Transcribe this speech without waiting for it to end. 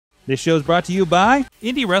This show is brought to you by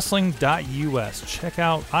IndyWrestling.us. Check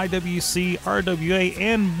out IWC, RWA,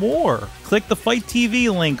 and more. Click the Fight TV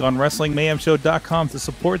link on WrestlingMayhemShow.com to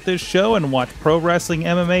support this show and watch pro wrestling,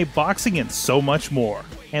 MMA, boxing, and so much more.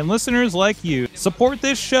 And listeners like you, support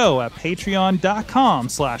this show at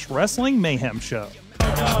Patreon.com/WrestlingMayhemShow.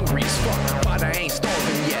 Hungry as fuck, but I ain't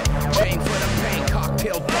starving yet. Chain for the pain,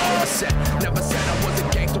 cocktail bar set. Never said I was a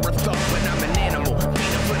gangster or thug, but I'm an animal.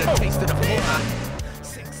 Feeding for the taste of the blood.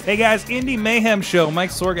 Hey guys, Indy Mayhem Show. Mike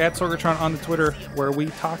Sorg at Sorgatron on the Twitter, where we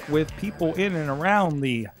talk with people in and around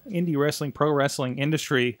the indie wrestling, pro wrestling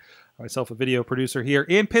industry. Myself, a video producer here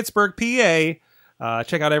in Pittsburgh, PA.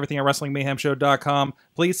 Check out everything at WrestlingMayhemShow.com.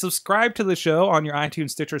 Please subscribe to the show on your iTunes,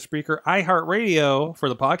 Stitcher, Spreaker, iHeartRadio for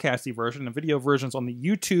the podcasty version, and video versions on the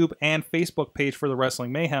YouTube and Facebook page for the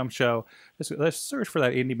Wrestling Mayhem Show. Let's search for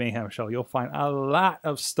that Indie Mayhem Show. You'll find a lot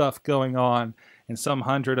of stuff going on and some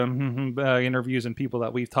hundred interviews and people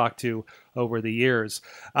that we've talked to over the years.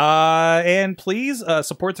 And please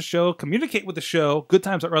support the show, communicate with the show. Good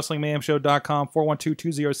times at WrestlingMayhemShow.com,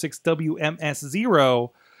 412-206-WMS0.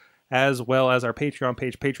 As well as our Patreon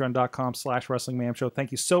page, patreon.com/WrestlingMayhemShow.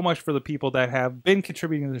 Thank you so much for the people that have been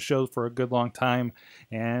contributing to the show for a good long time,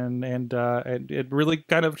 and it really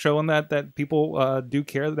kind of showing that people do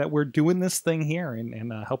care that we're doing this thing here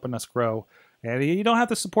and helping us grow. And you don't have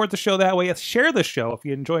to support the show that way. Share the show if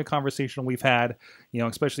you enjoy a conversation we've had,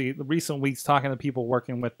 especially the recent weeks talking to people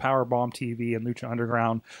working with Powerbomb TV and Lucha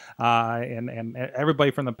Underground, and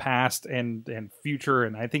everybody from the past and future.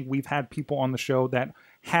 And I think we've had people on the show that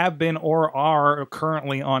have been or are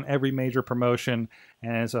currently on every major promotion,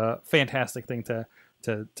 and it's a fantastic thing to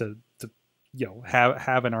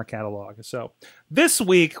have in our catalog. So this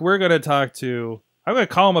week we're going to talk to, I'm going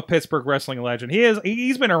to call him a Pittsburgh wrestling legend.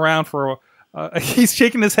 He's been around for he's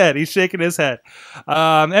shaking his head.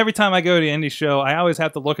 Every time I go to Indy show, I always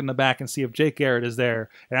have to look in the back and see if Jake Garrett is there.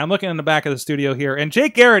 And I'm looking in the back of the studio here, and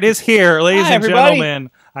Jake Garrett is here, ladies and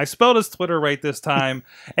gentlemen. I spelled his Twitter right this time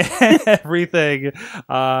and everything.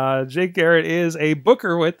 Jake Garrett is a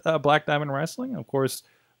booker with Black Diamond Wrestling. Of course,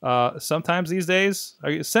 sometimes these days,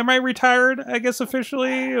 are you semi-retired, I guess,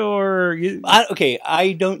 officially? Or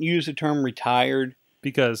I don't use the term retired.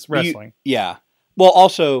 Because wrestling. Yeah. Well,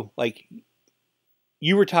 also,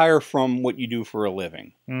 you retire from what you do for a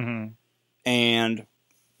living. Mm-hmm. And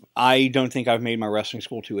I don't think I've made my wrestling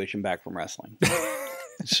school tuition back from wrestling.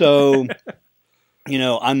 So,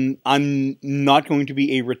 I'm not going to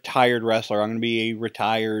be a retired wrestler. I'm going to be a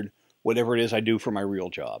retired whatever it is I do for my real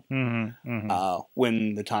job. Mm-hmm. Mm-hmm.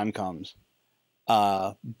 When the time comes.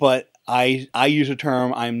 But I use the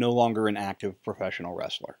term, I'm no longer an active professional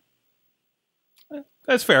wrestler.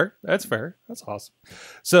 That's fair. That's awesome.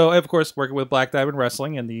 So, of course, working with Black Diamond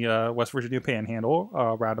Wrestling in the West Virginia Panhandle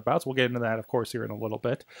roundabouts. We'll get into that, of course, here in a little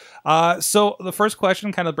bit. So the first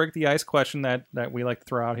question, kind of break the ice question that we like to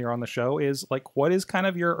throw out here on the show is, what is kind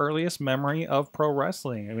of your earliest memory of pro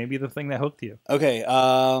wrestling? And maybe the thing that hooked you. Okay.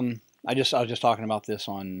 I was just talking about this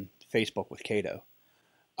on Facebook with Cato.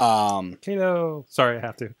 Cato. Sorry, I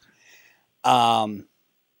have to.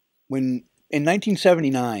 When in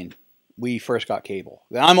 1979... we first got cable.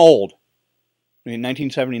 I'm old. In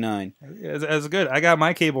 1979. As good. I got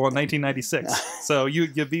my cable in 1996. So you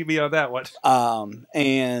beat me on that one.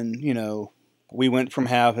 And, we went from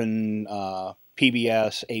having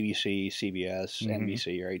PBS, ABC, CBS, mm-hmm.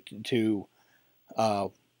 NBC, right, to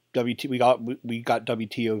we got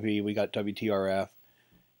WTOV, we got WTRF,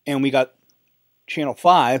 and we got Channel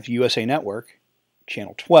 5, USA Network,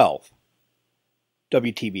 Channel 12,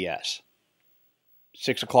 WTBS.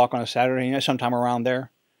 6 o'clock on a Saturday night, sometime around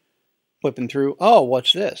there, flipping through. Oh,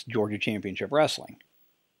 what's this? Georgia Championship Wrestling.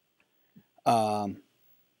 Can't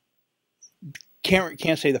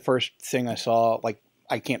say the first thing I saw.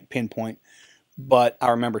 I can't pinpoint, but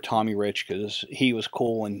I remember Tommy Rich because he was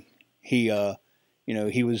cool and he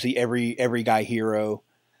was the every guy hero,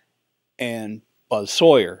 and Buzz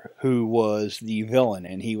Sawyer, who was the villain,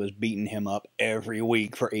 and he was beating him up every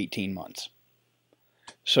week for 18 months.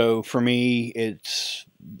 So for me, it's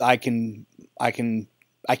I can't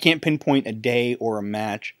pinpoint a day or a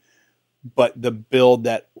match, but the build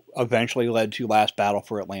that eventually led to Last Battle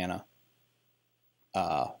for Atlanta,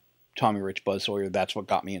 Tommy Rich, Buzz Sawyer, that's what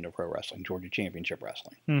got me into pro wrestling, Georgia Championship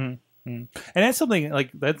Wrestling. Mm-hmm. Mm-hmm. And that's something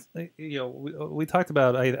we talked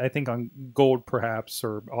about, I think on Gold perhaps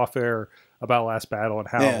or off air about Last Battle and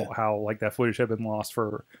how that footage had been lost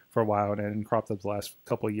for a while and cropped up the last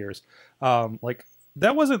couple of years.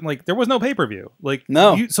 That wasn't there was no pay-per-view.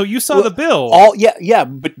 No. So you saw the bill.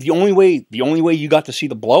 But the only way you got to see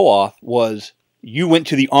the blow off was you went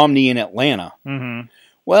to the Omni in Atlanta. Mm-hmm.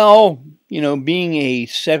 Well, being a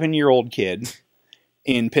 7-year-old kid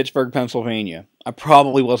in Pittsburgh, Pennsylvania, I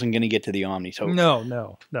probably wasn't going to get to the Omni. So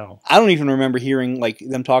No. I don't even remember hearing like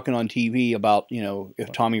them talking on TV about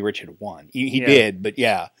if Tommy Rich had won. He did, but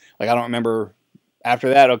yeah, like I don't remember.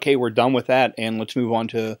 After that, okay, we're done with that, and let's move on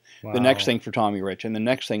to the next thing for Tommy Rich and the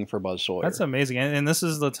next thing for Buzz Sawyer. That's amazing, and this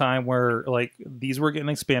is the time where like these were getting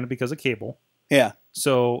expanded because of cable. Yeah.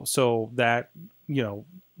 So that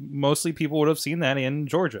mostly people would have seen that in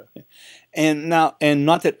Georgia. And not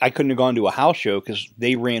that I couldn't have gone to a house show because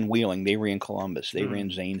they ran Wheeling, they ran Columbus, they ran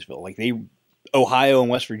Zanesville. Like Ohio and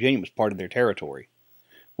West Virginia was part of their territory,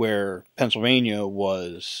 where Pennsylvania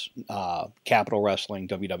was Capital Wrestling,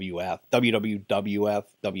 WWF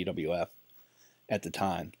at the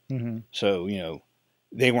time. Mm-hmm. So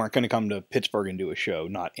they weren't going to come to Pittsburgh and do a show,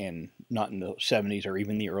 not in the 70s or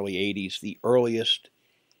even the early 80s. The earliest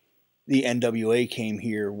the NWA came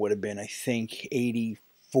here would have been, I think,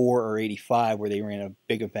 84 or 85, where they ran a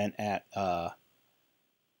big event at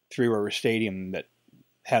Three River Stadium that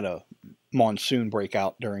had a monsoon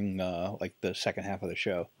breakout during like the second half of the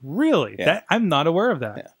show. Really? Yeah. I'm not aware of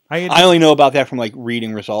that. Yeah. I only know about that from like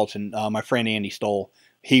reading results, and my friend Andy Stoll,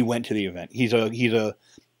 he went to the event. He's a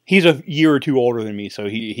year or two older than me, so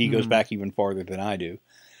he goes back even farther than I do.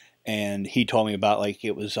 And he told me about like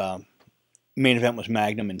it was main event was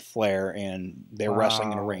Magnum and Flair, and they were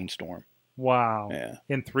wrestling in a rainstorm. Wow. Yeah.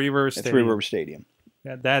 In Three River Stadium. Three River Stadium.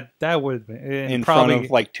 Yeah, that would in front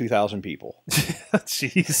of like 2,000 people.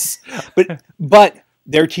 Jeez. But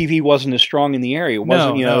their TV wasn't as strong in the area. It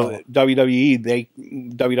wasn't, No.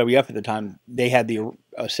 WWE, WWF at the time, they had the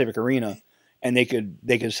Civic Arena, and they could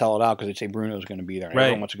sell it out because they'd say Bruno's going to be there. And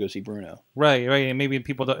everyone wants to go see Bruno. Right. And maybe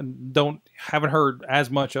people haven't heard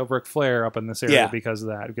as much of Ric Flair up in this area because of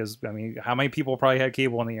that. Because I mean, how many people probably had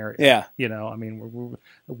cable in the area? Yeah. I mean,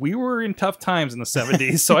 we were in tough times in the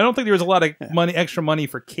 70s, so I don't think there was a lot of extra money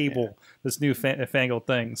for cable. This new fangled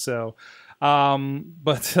thing. So,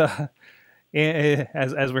 but.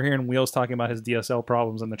 As we're hearing Wheels talking about his DSL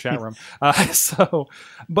problems in the chat room,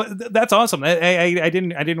 but that's awesome. I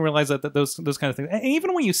didn't realize that those kind of things. And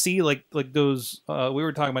even when you see like those, we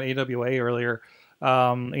were talking about AWA earlier,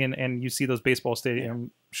 and you see those baseball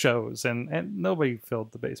stadium shows, and nobody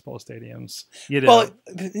filled the baseball stadiums. Well,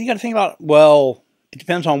 you got to think about. Well, it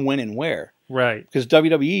depends on when and where, right? Because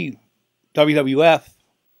WWF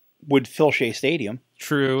would fill Shea Stadium.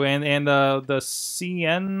 True, and the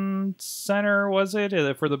CN Center, was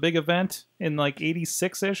it for the big event in like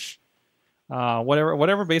 '86-ish?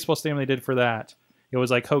 Whatever baseball stadium they did for that, it was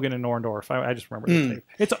like Hogan and Norndorf. I just remember the tape.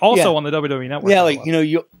 It's also on the WWE Network. Yeah, like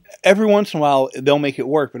you every once in a while they'll make it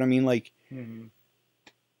work, but I mean like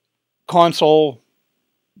console,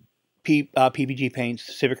 PPG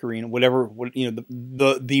Paints, Civic Arena, whatever.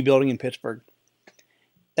 The building in Pittsburgh.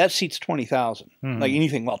 That seats 20,000. Like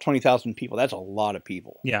anything, 20,000 people. That's a lot of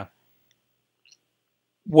people. Yeah.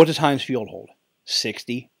 What does Heinz Field hold?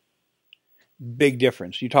 60. Big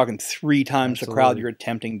difference. You're talking 3 times the crowd you're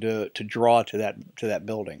attempting to draw to that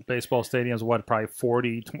building. Baseball stadiums, what, probably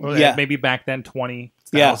 40? Yeah. Maybe back then 20,000.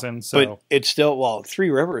 Yeah, so. But it's still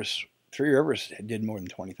Three Rivers did more than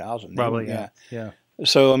 20,000. Probably, yeah.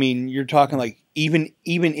 So I mean, you're talking like even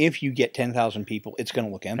if you get 10,000 people, it's going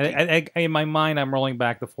to look empty. In my mind, I'm rolling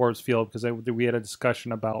back the Forbes Field because we had a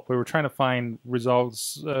discussion about, we were trying to find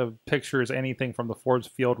results, pictures, anything from the Forbes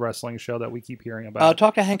Field wrestling show that we keep hearing about.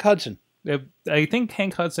 Talk to Hank Hudson. I think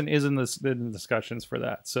Hank Hudson is in the discussions for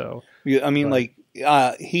that. So I mean, he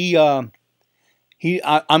has a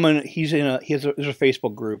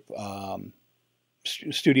Facebook group,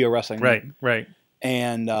 Studio Wrestling. Right.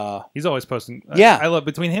 And he's always posting. I love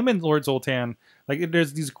between him and Lord Zoltan. Like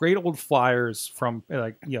there's these great old flyers from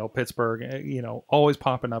Pittsburgh, always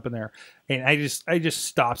popping up in there, and I just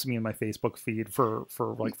stops me in my Facebook feed for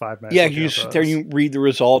like 5 minutes. Yeah, you sit there and you read the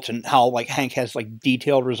results and how like Hank has like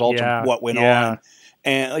detailed results of what went on,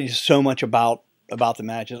 and just so much about the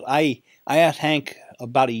matches. I asked Hank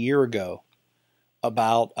about a year ago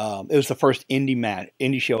about it was the first Indy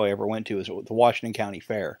show I ever went to. It was the Washington County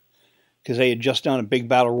Fair. Because they had just done a big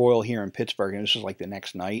battle royal here in Pittsburgh, and this was like the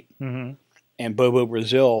next night. Mm-hmm. And Bobo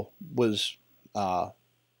Brazil was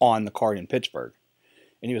on the card in Pittsburgh.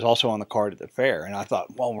 And he was also on the card at the fair. And I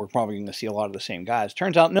thought, well, we're probably going to see a lot of the same guys.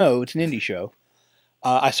 Turns out, no, it's an indie show.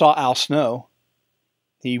 I saw Al Snow.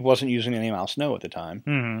 He wasn't using the name Al Snow at the time.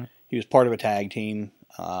 Mm-hmm. He was part of a tag team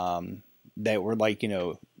that were like,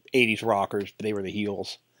 80s rockers, but they were the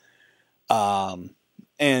heels.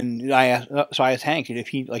 And I asked Hank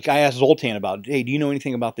if I asked Zoltan about, hey, do you know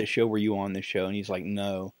anything about this show? Were you on this show? And he's like,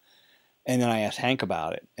 no. And then I asked Hank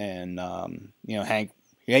about it. And, Hank,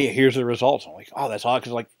 yeah, here's the results. I'm like, oh, that's odd.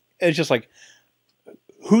 Because, like, it's just like,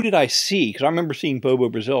 who did I see? Because I remember seeing Bobo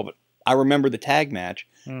Brazil, but I remember the tag match,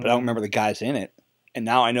 but I don't remember the guys in it. And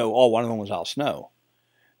now I know, oh, one of them was Al Snow.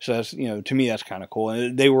 So that's, to me, that's kind of cool.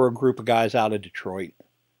 And they were a group of guys out of Detroit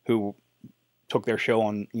who took their show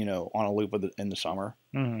on, on a loop in the summer.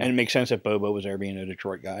 And it makes sense that Bobo was there being a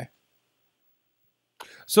Detroit guy.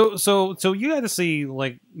 So you got to see,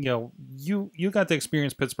 like, you got to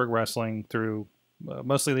experience Pittsburgh wrestling through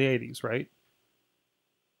mostly the 80s, right?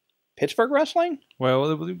 Pittsburgh wrestling?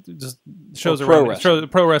 Well, just shows pro around wrestling.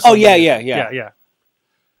 pro wrestling. Oh, yeah.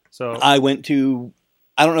 So I went to,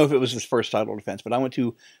 I don't know if it was his first title defense, but I went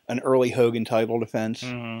to an early Hogan title defense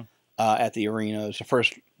at the arena. It was the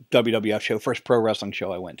first WWF show, first pro wrestling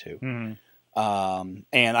show I went to.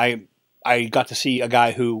 And I got to see a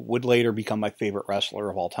guy who would later become my favorite wrestler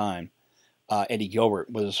of all time. Eddie Gilbert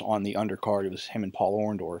was on the undercard. It was him and Paul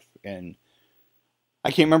Orndorff. And I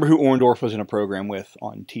can't remember who Orndorff was in a program with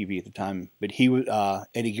on TV at the time, but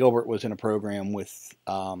Eddie Gilbert was in a program with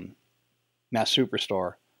Mass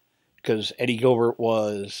Superstar, because Eddie Gilbert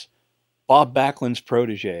was Bob Backlund's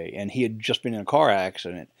protege, and he had just been in a car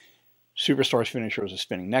accident. Superstar's finisher was a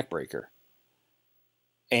spinning neck breaker.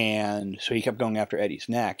 And so he kept going after Eddie's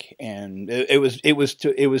neck, and it was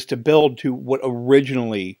to build to what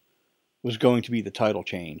originally was going to be the title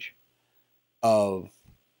change of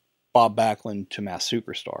Bob Backlund to Mass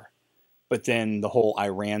Superstar. But then the whole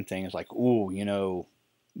Iran thing is like, ooh,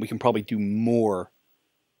 we can probably do more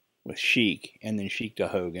with Sheik, and then Sheik to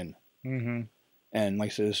Hogan. And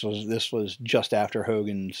like I said, this was just after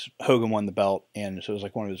Hogan won the belt, and so it was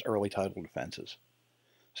like one of his early title defenses.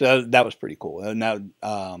 So that was pretty cool. And that,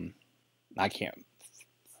 I can't,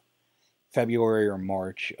 February or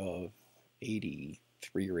March of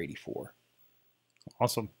 83 or 84.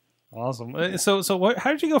 Awesome. So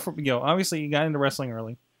how did you go from, obviously you got into wrestling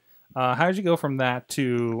early. How did you go from that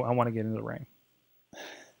to, I want to get into the ring?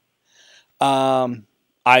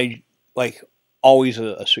 I, like, always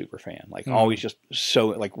a super fan, like always just so,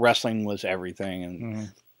 like, wrestling was everything.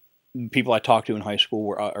 And people I talked to in high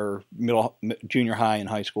school or junior high and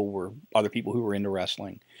high school were other people who were into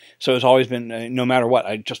wrestling. So it's always been, no matter what,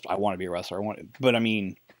 I want to be a wrestler. But I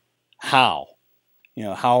mean, how?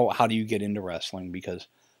 How do you get into wrestling? Because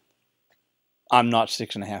I'm not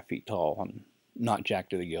 6.5 feet tall. I'm not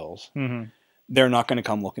jacked to the gills. They're not going to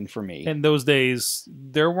come looking for me. In those days,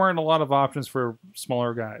 there weren't a lot of options for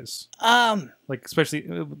smaller guys. Like,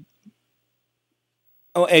 especially...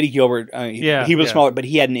 Eddie Gilbert, he was smaller, but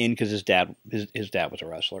he had an in because his dad was a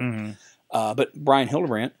wrestler. But Brian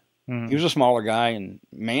Hildebrandt, he was a smaller guy, and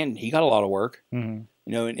man, he got a lot of work. And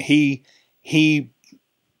he,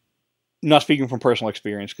 not speaking from personal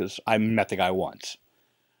experience because I met the guy once,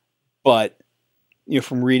 but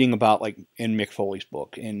from reading about, like, in Mick Foley's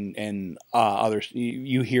book and others,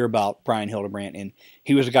 you hear about Brian Hildebrandt, and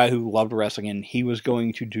he was a guy who loved wrestling, and he was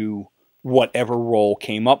going to do whatever role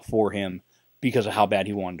came up for him because of how bad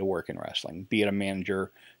he wanted to work in wrestling, be it a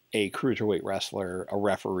manager, a cruiserweight wrestler, a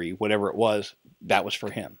referee, whatever it was, that was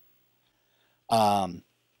for him.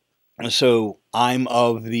 So I'm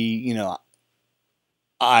of the,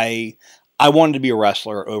 I wanted to be a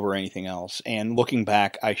wrestler over anything else. And looking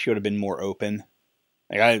back, I should have been more open.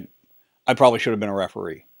 Like I probably should have been a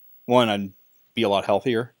referee. One, I'd be a lot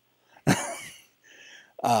healthier.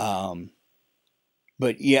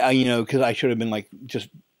 But yeah, because I should have been like, just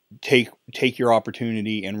take your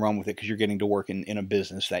opportunity and run with it, because you're getting to work in a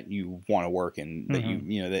business that you want to work in,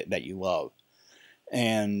 that that you love.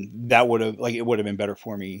 And that would have, like, it would have been better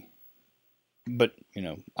for me. But,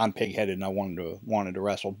 I'm pig-headed and I wanted to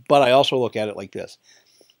wrestle. But I also look at it like this.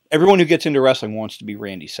 Everyone who gets into wrestling wants to be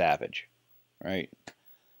Randy Savage, right?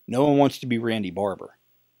 No one wants to be Randy Barber.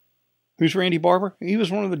 Who's Randy Barber? He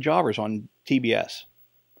was one of the jobbers on TBS.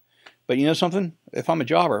 But you know something? If I'm a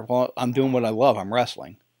jobber, well, I'm doing what I love. I'm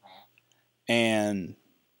wrestling. And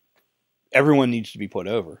everyone needs to be put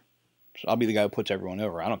over. So I'll be the guy who puts everyone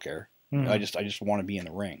over. I don't care. I just want to be in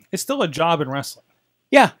the ring. It's still a job in wrestling.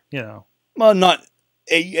 Yeah. Well, not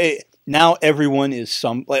now everyone is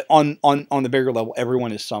on the bigger level,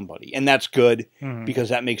 everyone is somebody. And that's good because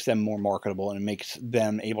that makes them more marketable and it makes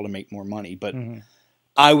them able to make more money. But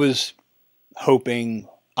I was hoping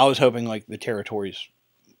like the territories,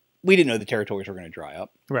 we didn't know the territories were going to dry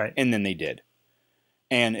up. Right. And then they did.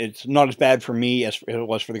 And it's not as bad for me as it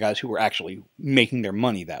was for the guys who were actually making their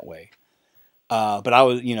money that way. But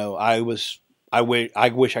I wish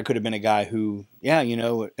I could have been a guy who,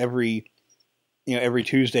 every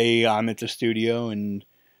Tuesday I'm at the studio and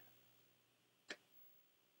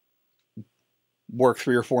work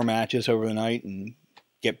 3 or 4 matches over the night and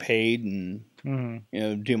get paid and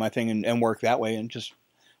do my thing and work that way. And just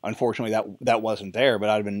unfortunately that wasn't there. But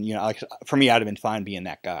I'd have been, like, for me, I'd have been fine being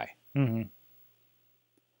that guy. Mm-hmm.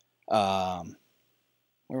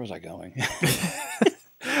 Where was I going?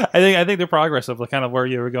 I think the progress of kind of where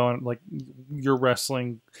you were going, like your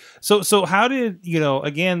wrestling. So how did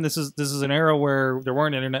again? This is an era where there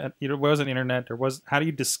weren't internet. There wasn't internet. How do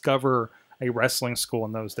you discover a wrestling school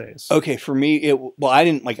in those days? Okay, for me, I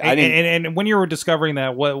didn't like. I didn't. And when you were discovering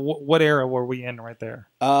that, what era were we in right there?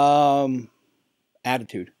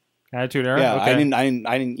 Attitude era. Yeah, okay.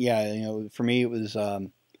 I didn't. Yeah, for me, it was. I was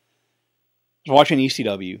watching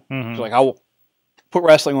ECW. Mm-hmm. It's like, I'll put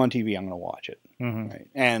wrestling on TV. I'm going to watch it. Mm-hmm. Right.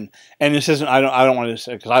 And this isn't. I don't want to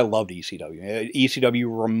say, because I loved ECW. ECW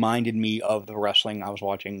reminded me of the wrestling I was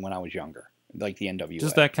watching when I was younger, like the NWA.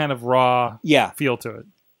 Just that kind of raw feel to it.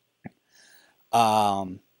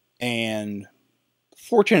 And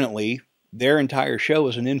fortunately, their entire show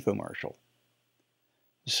is an infomercial.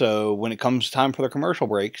 So when it comes time for the commercial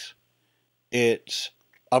breaks, it's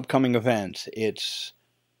upcoming events, it's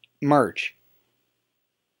merch,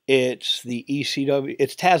 it's the ECW,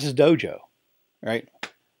 it's Taz's Dojo, right?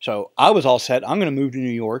 So I was all set. I'm going to move to New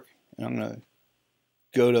York, and I'm going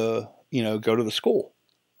to go to the school,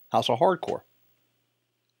 House of Hardcore.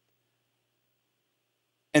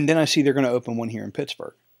 And then I see they're going to open one here in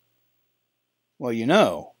Pittsburgh. Well, I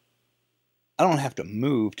don't have to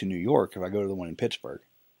move to New York if I go to the one in Pittsburgh.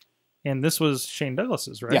 And this was Shane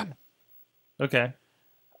Douglas's, right? Yeah. Okay.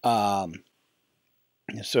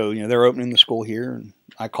 So, they're opening the school here, and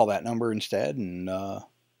I call that number instead and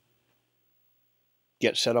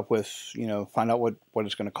get set up with, find out what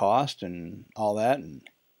it's going to cost and all that. And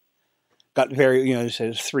got very, it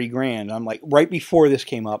says $3,000. I'm like, right before this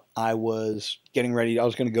came up, I was getting ready. I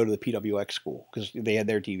was going to go to the PWX school because they had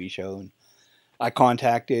their TV show. And I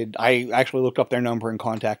actually looked up their number and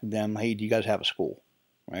contacted them. Hey, do you guys have a school?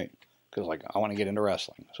 Right? Because, like, I want to get into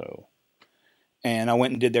wrestling. And I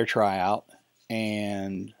went and did their tryout.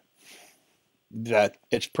 And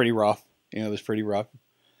it's pretty rough. It was pretty rough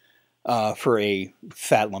for a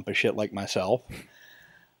fat lump of shit like myself.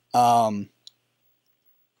 I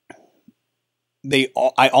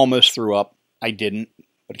almost threw up. I didn't,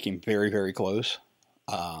 but it came very, very close.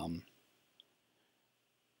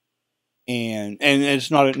 And it's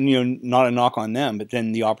not not a knock on them, but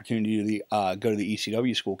then the opportunity to go to the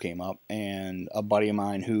ECW school came up, and a buddy of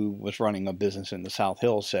mine who was running a business in the South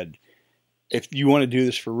Hills said, if you want to do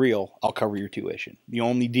this for real, I'll cover your tuition. The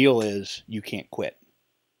only deal is you can't quit.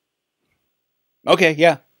 Okay,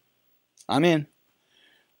 yeah, I'm in.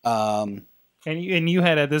 And you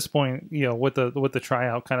had at this point, with the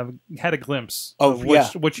tryout, kind of had a glimpse of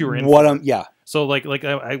what you were in. Yeah. So like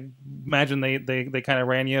I imagine they kind of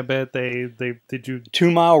ran you a bit. They did you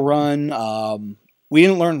 2 mile run. We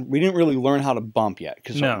didn't really learn how to bump yet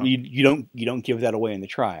because you don't give that away in the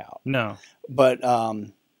tryout. No. But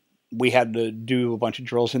we had to do a bunch of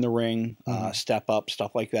drills in the ring, step up,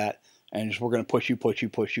 stuff like that, and we're going to push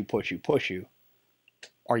you.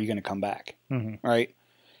 Are you going to come back? Mm-hmm. Right.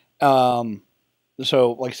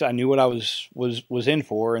 So, like I said, I knew what I was in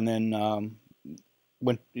for, and then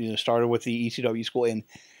started with the ECW school, and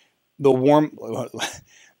the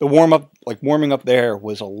warming up there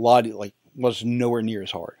was was nowhere near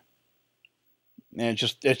as hard, and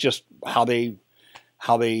it's just how they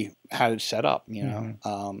had it set up,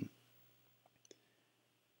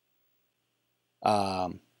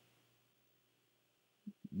 Mm-hmm.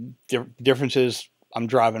 Differences. I'm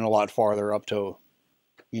driving a lot farther up to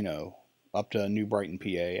New Brighton, PA,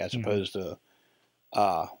 as opposed to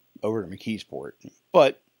over to McKeesport.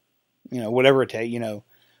 But whatever it takes,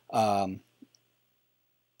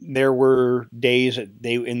 there were days that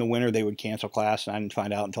in the winter they would cancel class, and I didn't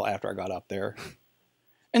find out until after I got up there,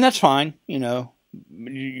 and that's fine.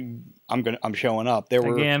 I'm showing up.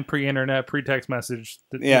 Again, pre-internet, pre-text message.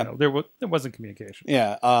 There wasn't communication.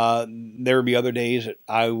 Yeah. There would be other days that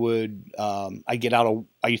I would, I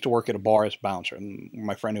used to work at a bar as a bouncer, and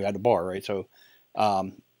my friend who had the bar, right? So,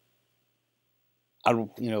 I'd,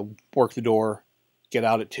 work the door, get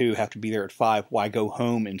out at 2, have to be there at 5. Why go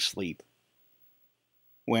home and sleep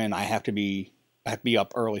when I have to be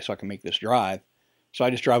up early so I can make this drive? So I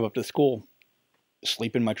just drive up to the school,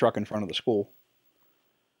 sleep in my truck in front of the school.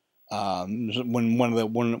 When one of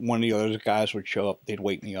the other guys would show up, they'd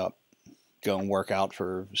wake me up, go and work out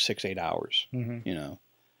for 6-8 hours. Mm-hmm.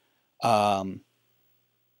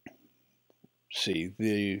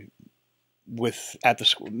 At the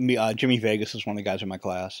school, Jimmy Vegas is one of the guys in my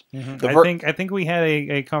class. Mm-hmm. I think we had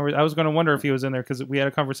a conversation. I was going to wonder if he was in there because we had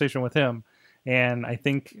a conversation with him, and I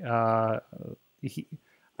think I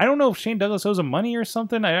I don't know if Shane Douglas owes him money or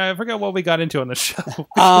something. I forgot what we got into on the show.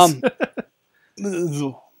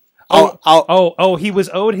 He was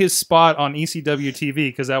owed his spot on ECW TV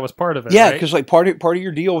because that was part of it. Yeah, because like part of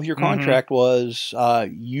your deal with your contract was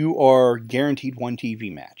you are guaranteed one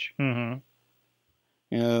TV match. Mm-hmm.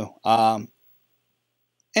 You know,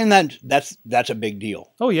 and that's a big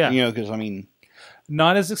deal. Oh yeah, you know, because I mean,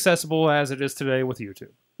 not as accessible as it is today with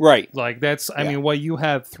YouTube. Right. Like that's, I mean, well, you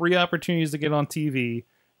had 3 opportunities to get on TV,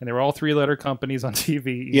 and they were all 3-letter companies on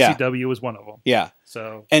TV. ECW was one of them. Yeah.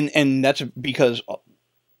 So and that's because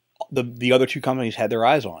the other 2 companies had their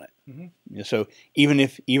eyes on it. Mm-hmm. So even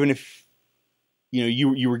if you know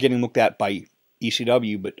you were getting looked at by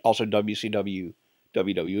ECW, but also WCW,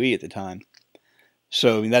 WWE at the time.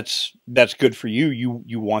 So I mean, that's good for you.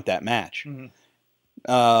 You want that match.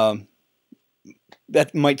 Mm-hmm.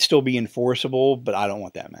 That might still be enforceable, but I don't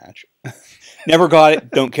want that match. Never got it.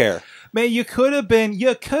 Don't care. Man, you could have been the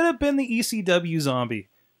ECW zombie.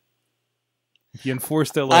 If you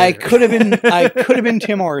enforced it later. I could have been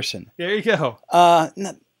Tim Morrison. There you go.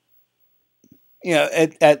 You know,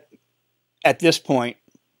 at this point,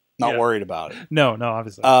 not worried about it. No,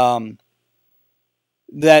 obviously.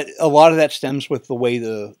 That a lot of that stems with the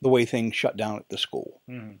way things shut down at the school.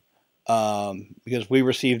 Mm-hmm. Because we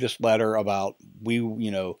received this letter about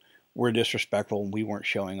we're disrespectful and we weren't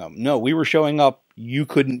showing up. No, we were showing up. You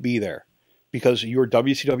couldn't be there because your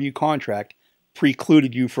WCW contract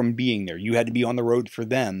precluded you from being there. You had to be on the road for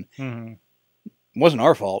them. Mm-hmm. It wasn't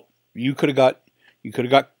our fault. You could have got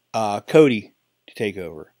Cody to take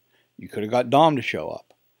over. You could have got Dom to show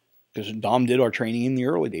up because Dom did our training in the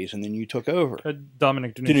early days, and then you took over.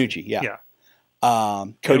 Dominic Danucci. Yeah.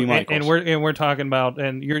 Cody Michaels. And we're talking about,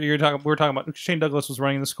 and we're talking about Shane Douglas was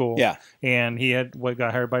running the school. Yeah. And he had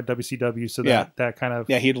got hired by WCW, so that kind of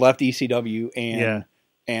he had left ECW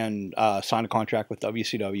and signed a contract with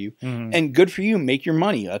WCW. Mm-hmm. And good for you, make your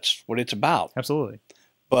money. That's what it's about. Absolutely.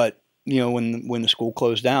 But when the school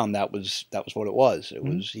closed down, that was what it was. It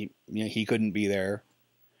was he couldn't be there,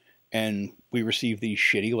 and we received these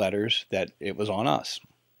shitty letters that it was on us.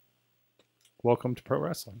 Welcome to pro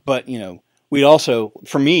wrestling. But we'd also,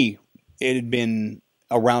 for me, it had been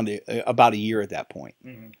around about a year at that point.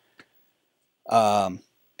 Mm-hmm.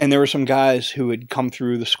 And there were some guys who had come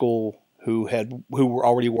through the school who were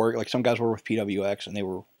already working. Like some guys were with PWX, and they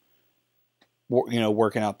were,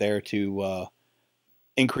 working out there to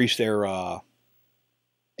increase the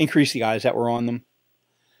guys that were on them.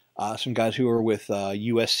 Some guys who were with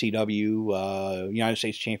USCW, United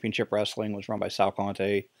States Championship Wrestling, was run by Sal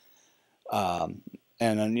Conte.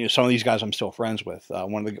 And then, some of these guys I'm still friends with.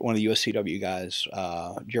 One of the USCW guys,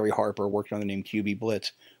 Jerry Harper, worked under the name QB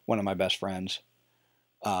Blitz. One of my best friends.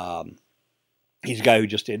 He's a guy who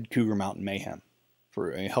just did Cougar Mountain Mayhem.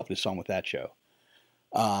 He helped his son with that show.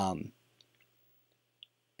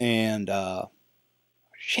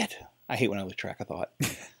 Shit, I hate when I lose track of thought.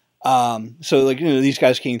 So these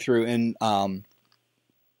guys came through, and some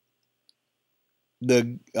of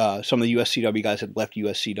the USCW guys had left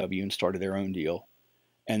USCW and started their own deal.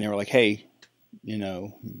 And they were like, hey, you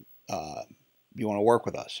want to work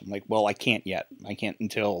with us? I'm like, well, I can't yet. I can't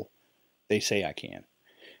until they say I can.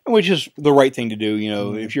 And which is the right thing to do.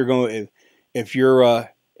 Mm-hmm. If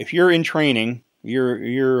you're in training,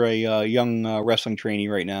 you're a young wrestling trainee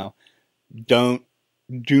right now. Don't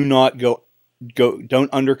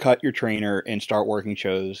undercut your trainer and start working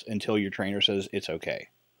shows until your trainer says it's okay.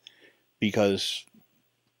 Because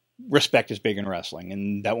respect is big in wrestling,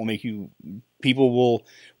 and that will make you. People will,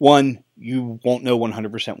 one, you won't know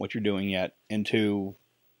 100% what you're doing yet, and 2,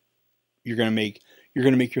 you're gonna make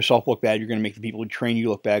yourself look bad. You're gonna make the people who train you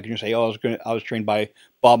look bad. You're gonna say, "Oh, I was trained by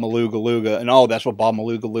Bob Maluga," and that's what Bob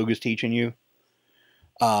Maluga is teaching you.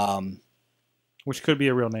 Which could be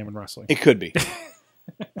a real name in wrestling. It could be.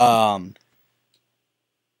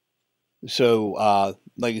 So,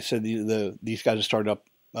 like I said, these guys have started up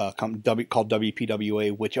called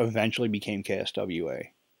WPWA, which eventually became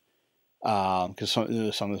KSWA. Because some of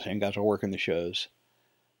the same guys are working the shows,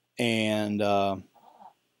 and I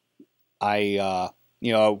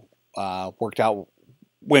worked out,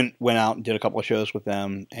 went out and did a couple of shows with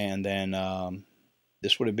them, and then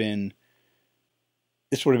this would have been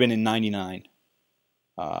in '99.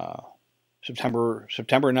 September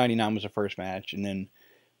of '99 was the first match, and then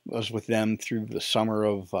I was with them through the summer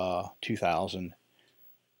of 2000.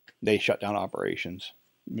 They shut down operations.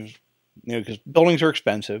 Because buildings are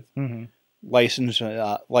expensive, mm-hmm.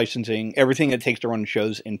 Licensing, everything it takes to run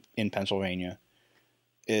shows in Pennsylvania,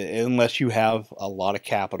 unless you have a lot of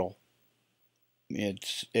capital,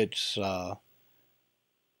 it's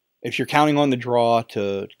if you're counting on the draw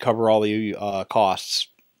to cover all the costs,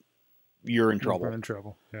 you're in trouble. You're in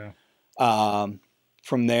trouble. Yeah.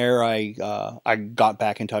 From there, I got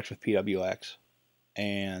back in touch with PWX,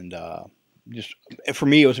 and just for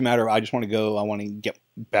me, it was a matter of I just want to go. I want to get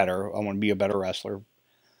better. I want to be a better wrestler.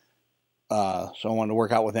 So I wanted to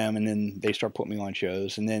work out with them, and then they start putting me on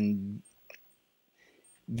shows, and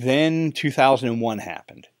then 2001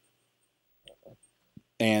 happened,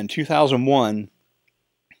 and 2001.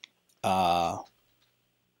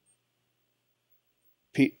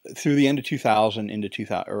 Through the end of 2000 into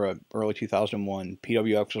 2000 or early 2001,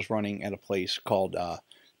 PWX was running at a place called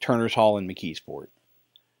Turner's Hall in McKeesport.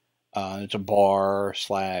 It's a bar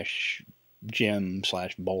 / gym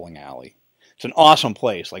 / bowling alley. It's an awesome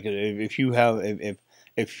place. Like if you have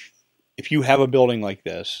a building like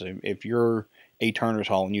this, if you're a Turner's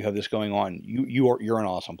Hall and you have this going on, you're an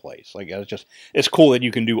awesome place. Like it's cool that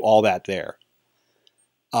you can do all that there.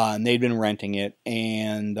 And they'd been renting it,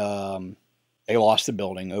 and they lost the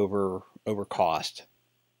building over cost.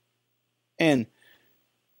 And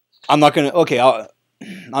I'm not gonna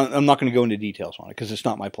I'm not gonna go into details on it because it's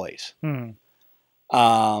not my place.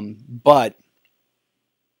 But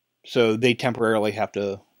so they temporarily have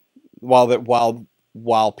to, while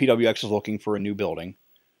PWX is looking for a new building,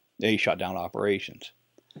 they shut down operations.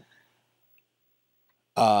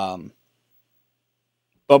 Bubba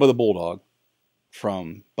the Bulldog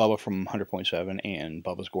from 100.7 and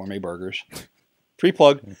Bubba's Gourmet Burgers. Free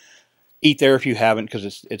plug. Eat there if you haven't,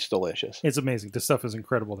 because it's delicious. It's amazing. The stuff is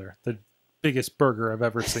incredible there. The biggest burger I've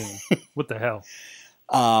ever seen. What the hell?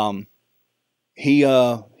 He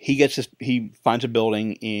finds a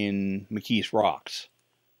building in McKees Rocks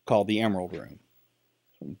called the Emerald Room.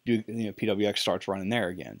 PWX starts running there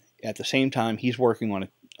again. At the same time, he's working on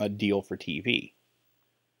a deal for TV.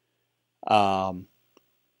 And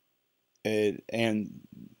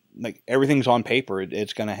like everything's on paper,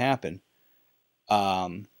 it's going to happen.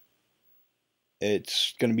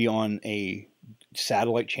 It's going to be on a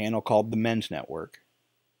satellite channel called the Men's Network.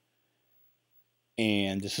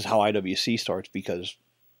 And this is how IWC starts, because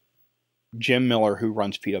Jim Miller, who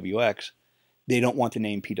runs PWX, they don't want the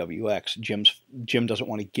name PWX. Jim doesn't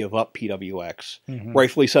want to give up PWX. Mm-hmm.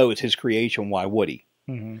 Rightfully so. It's his creation. Why would he?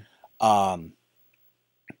 Mm-hmm.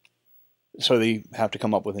 So they have to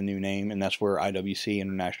come up with a new name, and that's where IWC,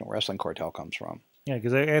 International Wrestling Cartel, comes from. Yeah,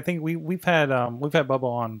 because I think we've had Bubba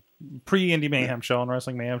on pre-Indy Mayhem show and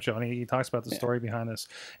Wrestling Mayhem show, and he talks about the story behind this,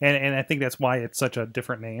 and I think that's why it's such a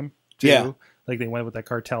different name too. Yeah. Like they went with that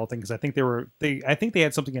cartel thing, because I think they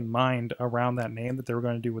had something in mind around that name that they were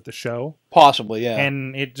going to do with the show. Possibly, yeah.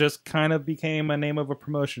 And it just kind of became a name of a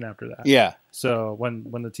promotion after that. Yeah. So when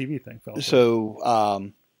the TV thing fell.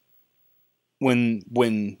 So when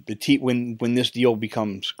this deal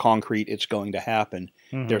becomes concrete, it's going to happen.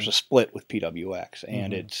 Mm-hmm. There's a split with PWX,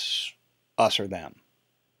 and it's us or them.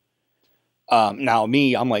 Now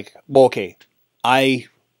me, I'm like, well, okay.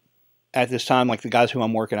 At this time, like the guys who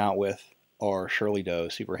I'm working out with are Shirley Doe,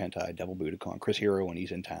 Super Hentai, Devil Budokan, Chris Hero when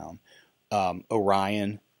he's in town,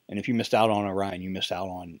 Orion. And if you missed out on Orion, you missed out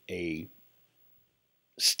on a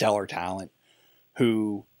stellar talent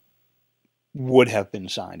who would have been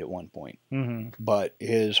signed at one point, but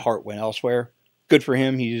his heart went elsewhere. Good for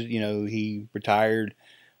him. He retired,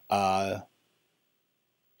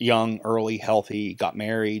 young, early, healthy, got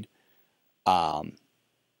married,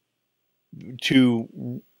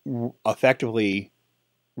 to effectively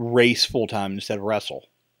race full time instead of wrestle,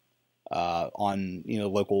 on,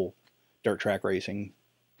 local dirt track racing,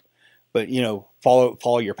 but,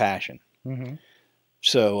 follow your passion. Mm-hmm.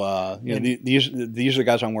 So, these are the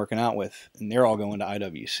guys I'm working out with, and they're all going to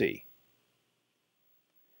IWC.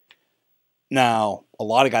 Now, a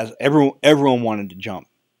lot of guys, everyone wanted to jump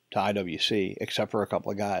to IWC, except for a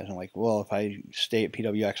couple of guys. I'm like, well, if I stay at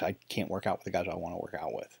PWX, I can't work out with the guys I want to work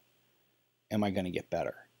out with. Am I going to get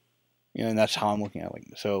better? And that's how I'm looking at it.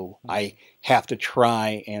 Like, so I have to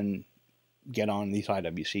try and get on these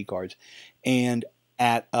IWC cards. And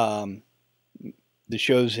at the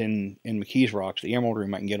shows in McKees Rocks, the Emerald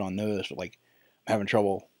Room, I can get on those, but like I'm having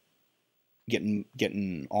trouble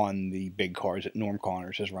getting on the big cards that Norm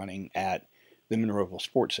Connors is running at the Monroeville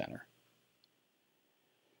Sports Center.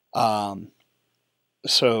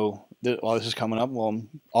 So while this is coming up, well, I'm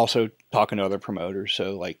also talking to other promoters.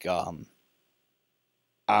 So like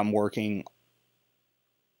I'm working.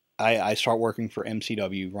 I start working for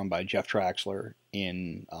MCW, run by Jeff Traxler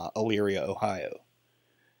in Elyria, Ohio,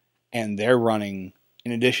 and they're running.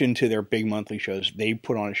 In addition to their big monthly shows, they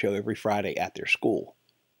put on a show every Friday at their school.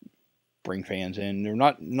 Bring fans in. They're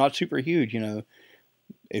not super huge,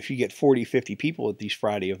 If you get 40, 50 people at these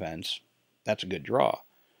Friday events, that's a good draw.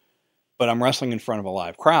 But I'm wrestling in front of a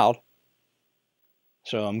live crowd.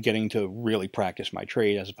 So I'm getting to really practice my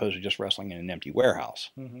trade as opposed to just wrestling in an empty warehouse,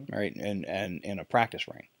 right? And in a practice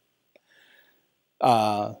ring.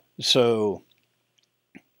 So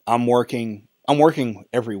I'm working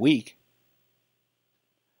every week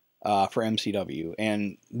for MCW,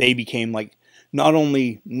 and they became like not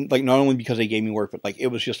only because they gave me work, but like it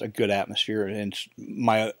was just a good atmosphere. And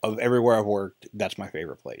of everywhere I've worked, that's my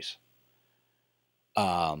favorite place.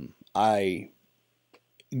 I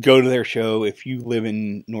go to their show. If you live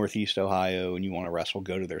in Northeast Ohio and you want to wrestle,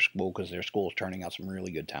 go to their school, because their school is turning out some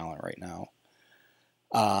really good talent right now.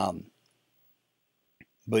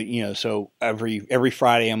 But so every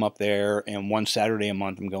Friday I'm up there, and one Saturday a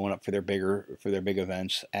month I'm going up for their big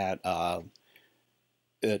events at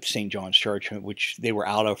St. John's Church, which they were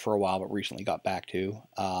out of for a while, but recently got back to,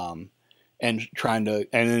 and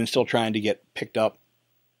then still trying to get picked up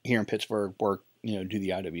here in Pittsburgh, work, do the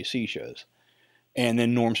IWC shows. And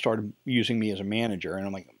then Norm started using me as a manager, and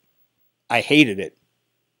I'm like, I hated it,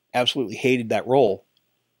 absolutely hated that role.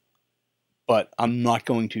 But I'm not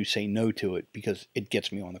going to say no to it because it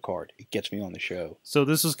gets me on the card. It gets me on the show. So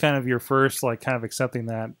this is kind of your first, like, kind of accepting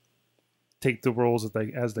that, take the roles as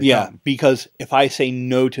they come. Because if I say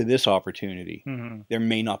no to this opportunity, there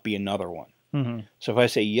may not be another one. So if I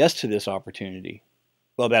say yes to this opportunity,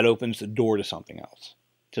 well, that opens the door to something else,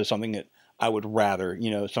 to something that I would rather,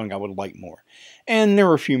 something I would like more. And there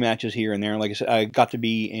were a few matches here and there. Like I said, I got to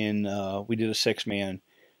be in, we did a 6-man,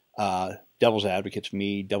 Devil's Advocates,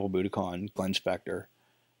 me, Devil Budokan, Glenn Spector,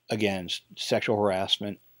 against sexual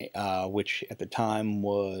harassment, which at the time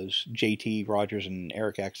was JT Rogers and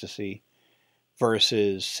Eric Ecstasy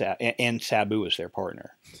versus, and Sabu as their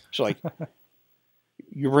partner. So like,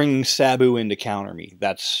 you're bringing Sabu in to counter me.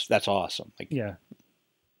 That's awesome. Like, yeah.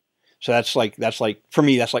 So that's like for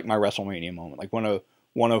me, that's like my WrestleMania moment. Like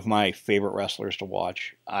one of my favorite wrestlers to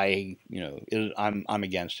watch. I'm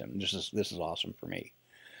against him. This is awesome for me.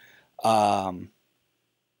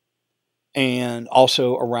 And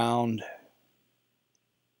also around,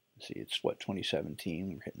 let's see, it's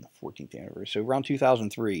 2017. We're hitting the 14th anniversary. So around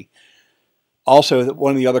 2003. Also,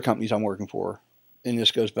 one of the other companies I'm working for, and this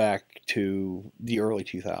goes back to the early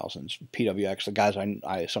 2000s, PWX.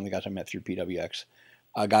 Some of the guys I met through PWX.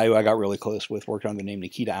 A guy who I got really close with worked under the name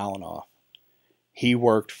Nikita Alanoff. He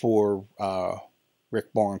worked for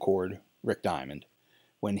Rick Barncord, Rick Diamond,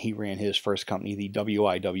 when he ran his first company, the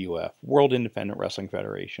WIWF, World Independent Wrestling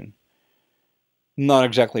Federation. Not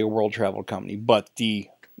exactly a world traveled company, but the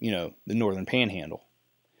Northern Panhandle.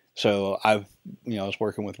 So I was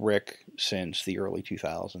working with Rick since the early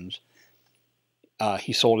 2000s.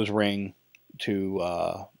 He sold his ring to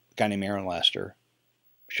a guy named Aaron Lester,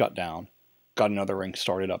 shut down, got another ring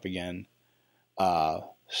started up again,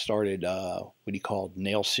 started what he called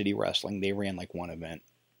Nail City Wrestling. They ran like one event.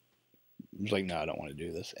 I was like, no, I don't want to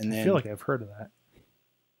do this. And then, I feel like I've heard of that.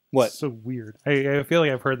 What? It's so weird. I feel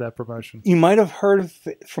like I've heard that promotion. You might have heard of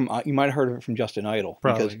it from Justin Idol.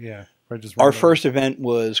 Probably, because yeah. Our first event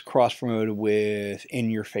was cross promoted with In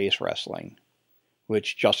Your Face Wrestling,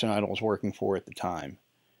 which Justin Idol was working for at the time.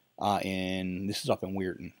 And this is up in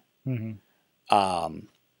Weirton.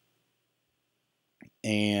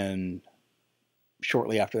 And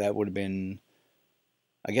shortly after that would have been,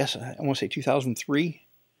 I guess, I want to say 2003.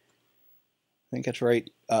 I think that's right.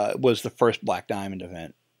 It was the first Black Diamond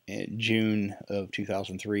event in June of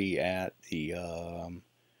 2003 at the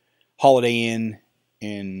Holiday Inn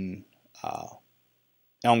in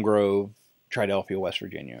Elm Grove, Triadelphia, West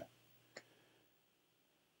Virginia.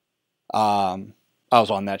 I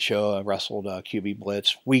was on that show. I wrestled QB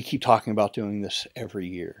Blitz. We keep talking about doing this every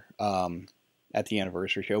year. At the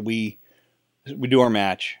anniversary show, we do our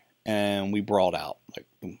match and we brawled out. Like,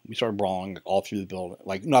 we started brawling all through the building,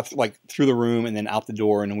 like not like through the room and then out the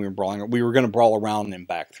door, and then we were brawling. We were going to brawl around and then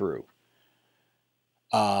back through.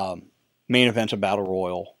 Main event's a battle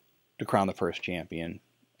royal to crown the first champion,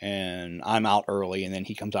 and I'm out early, and then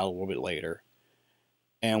he comes out a little bit later.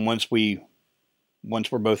 And once we're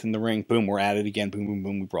both in the ring, boom, we're at it again. Boom, boom,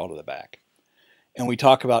 boom. We brawl to the back, and we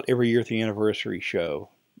talk about every year at the anniversary show,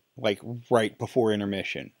 like right before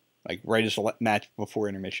intermission. Like right as the match before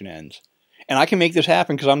intermission ends. And I can make this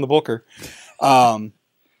happen because I'm the booker.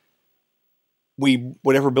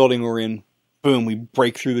 Whatever building we're in, boom, we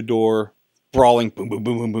break through the door, brawling, boom, boom,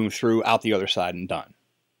 boom, boom, boom, through, out the other side, and done.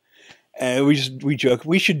 And we joke,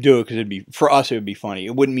 we should do it because for us, it would be funny.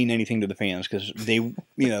 It wouldn't mean anything to the fans because they,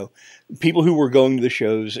 people who were going to the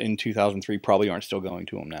shows in 2003 probably aren't still going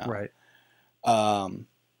to them now. Right.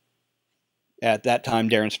 At that time,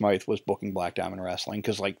 Darren Smythe was booking Black Diamond Wrestling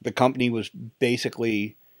because, like, the company was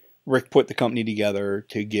basically, Rick put the company together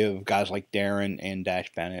to give guys like Darren and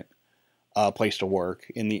Dash Bennett place to work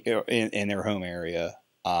in their home area,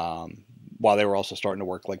 while they were also starting to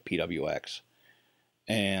work like PWX.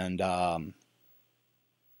 And a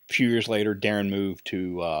few years later, Darren moved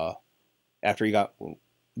to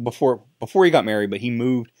before he got married, but he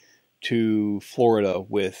moved to Florida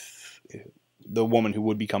with the woman who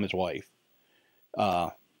would become his wife.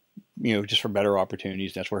 Just for better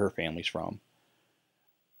opportunities. That's where her family's from.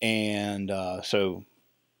 And so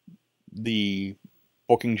the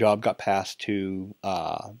booking job got passed to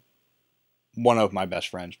one of my best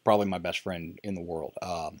friends, probably my best friend in the world,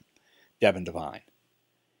 Devin Devine.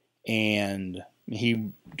 And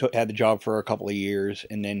he had the job for a couple of years,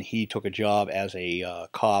 and then he took a job as a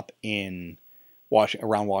cop in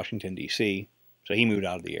around Washington, D.C., so he moved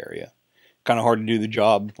out of the area. Kind of hard to do the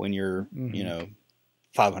job when you're,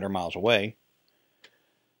 500 miles away.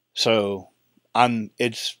 So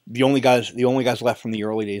it's the only guys left from the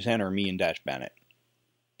early days then are me and Dash Bennett.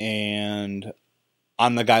 And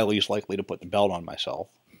I'm the guy least likely to put the belt on myself.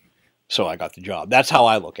 So I got the job. That's how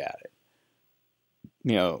I look at it.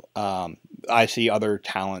 I see other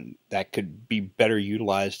talent that could be better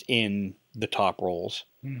utilized in the top roles.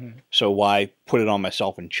 Mm-hmm. So why put it on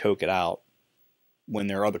myself and choke it out when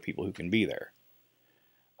there are other people who can be there?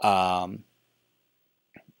 So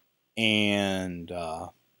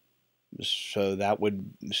that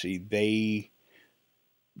would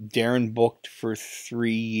Darren booked for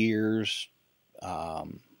 3 years.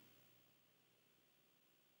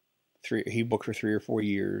 He booked for 3 or 4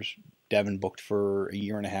 years. Devin booked for a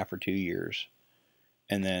year and a half or 2 years.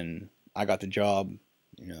 And then I got the job,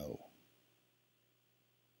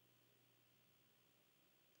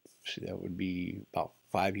 that would be about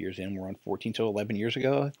 5 years in. We're on 14, so 11 years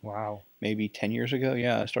ago. Wow. Maybe 10 years ago.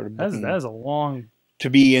 Yeah, I started booking. That is a long... To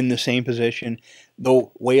be in the same position. The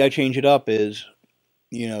way I change it up is,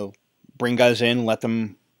 bring guys in, let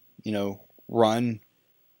them, run.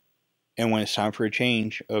 And when it's time for a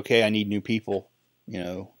change, okay, I need new people,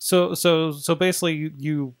 So basically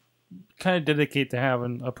you kind of dedicate to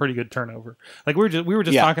having a pretty good turnover. Like we were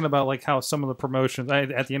just talking about like how some of the promotions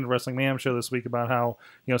at the end of Wrestling Mayhem show this week about how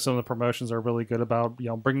some of the promotions are really good about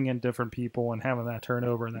bringing in different people and having that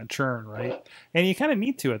turnover and that churn, right? And you kind of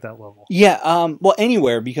need to at that level. Yeah. Well,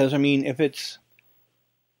 anywhere, because I mean, if it's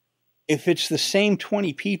the same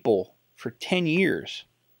 20 people for 10 years,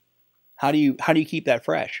 how do you keep that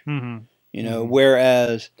fresh? Mm-hmm.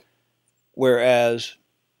 Whereas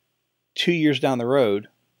 2 years down the road,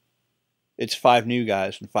 it's 5 new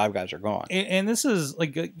guys and 5 guys are gone. And this is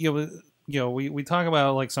like, we talk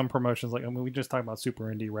about like some promotions, like, I mean, we just talk about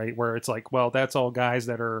Super Indy, right? Where it's like, well, that's all guys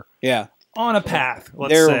that are on a path,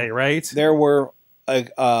 let's say, right? There were,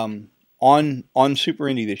 on Super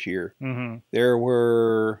Indy this year, mm-hmm. there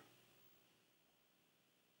were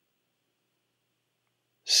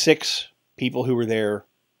 6 people who were there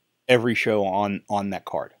every show on that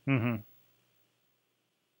card. Mm-hmm.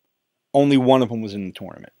 Only one of them was in the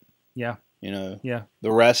tournament. Yeah.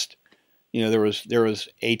 The rest, there was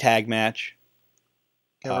a tag match,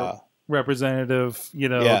 representative,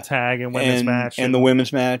 tag and women's match, and the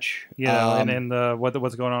women's match, and then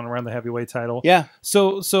what's going on around the heavyweight title. Yeah.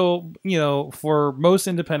 So for most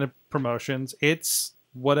independent promotions, it's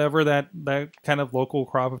whatever that kind of local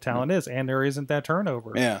crop of talent is, and there isn't that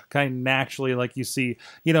turnover. Yeah. Kind of naturally, like you see,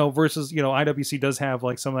 versus IWC does have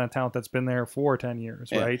like some of that talent that's been there for 10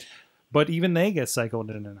 years, right? But even they get cycled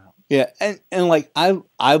in and out. Yeah, and like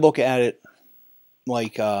I look at it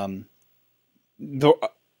like the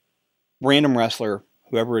random wrestler,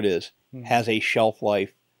 whoever it is, mm-hmm. has a shelf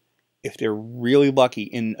life. If they're really lucky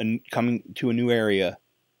in coming to a new area,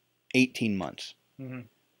 18 months. Mm-hmm.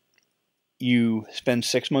 You spend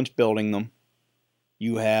 6 months building them.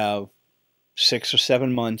 You have 6 or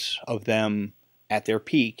 7 months of them at their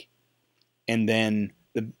peak, and then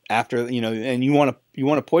after and you want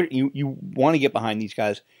to get behind these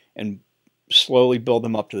guys and slowly build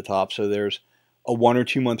them up to the top. So there's a 1 or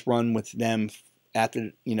 2 month run with them at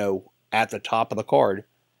the top of the card,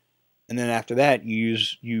 and then after that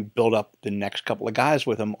you build up the next couple of guys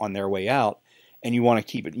with them on their way out, and you want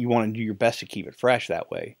to do your best to keep it fresh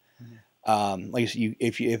that way. Mm-hmm. Like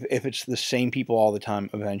if it's the same people all the time,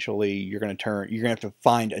 eventually you're going to have to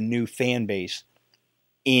find a new fan base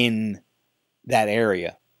in that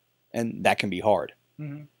area, and that can be hard.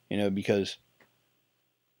 Mm-hmm. Because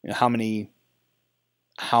how many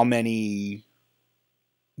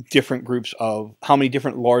different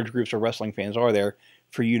large groups of wrestling fans are there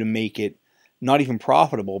for you to make it not even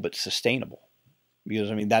profitable but sustainable?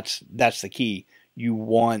 Because I mean that's the key. You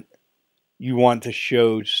want the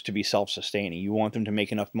shows to be self-sustaining. You want them to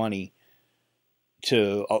make enough money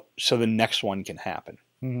so the next one can happen.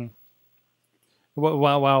 Mm-hmm.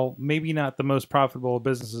 While maybe not the most profitable of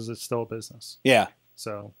businesses, it's still a business. Yeah.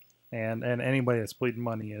 So, and anybody that's bleeding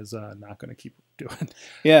money is not going to keep doing.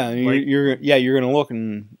 Yeah, Like- you're going to look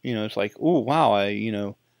and it's like, oh wow,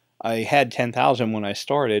 I had 10,000 when I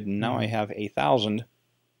started, and now I have 8,000.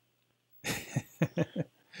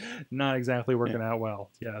 Not exactly working out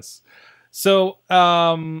well. Yes. So,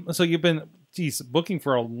 so you've been, booking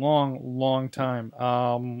for a long time.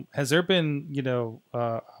 Has there been,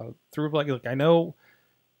 through like I know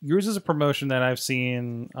yours is a promotion that I've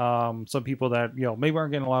seen, some people that, maybe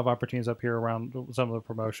aren't getting a lot of opportunities up here around some of the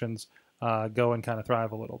promotions, go and kind of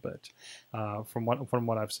thrive a little bit, from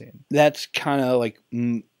what I've seen. That's kind of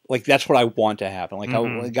like that's what I want to happen. Like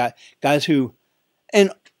I got guys who,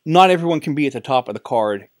 and not everyone can be at the top of the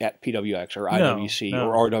card at PWX or IWC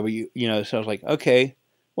or RW. So I was like, okay,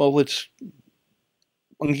 well I'm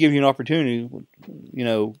gonna give you an opportunity.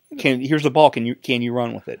 Here's the ball. Can you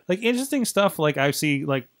run with it? Like interesting stuff. Like I see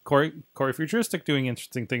like Corey Futuristic doing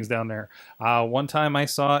interesting things down there. One time I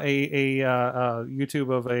saw a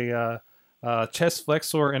YouTube of a chest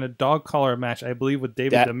flexor and a dog collar match, I believe, with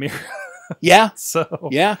David Demir. Yeah. So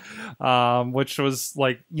yeah. Which was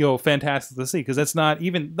like, fantastic to see, because that's not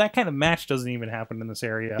even, that kind of match doesn't even happen in this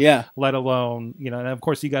area. Yeah. Let alone, and of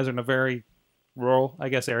course you guys are in a very rural, I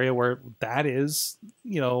guess, area where that is,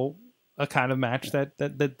 a kind of match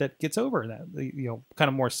that gets over that, kind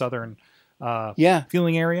of more southern,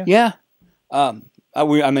 feeling area. Yeah.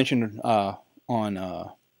 I mentioned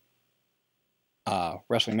on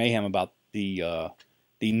Wrestling Mayhem about the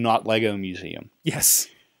Not Lego Museum. Yes.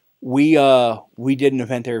 We did an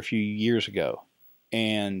event there a few years ago,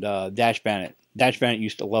 and Dash Bennett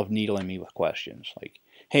used to love needling me with questions like,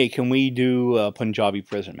 hey, can we do Punjabi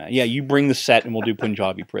prison match? Yeah, you bring the set and we'll do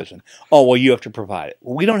Punjabi prison. Oh, well, you have to provide it.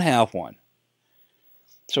 Well, we don't have one.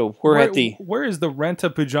 So where is the Rent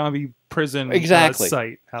a Punjabi prison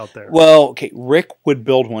site out there? Well, okay, Rick would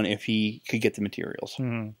build one if he could get the materials.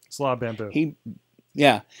 It's a lot of bamboo.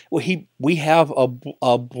 Well, we have a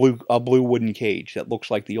blue wooden cage that looks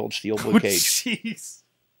like the old steel blue cage. Jeez,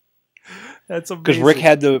 that's amazing. Because Rick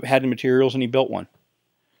had the materials and he built one.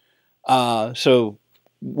 So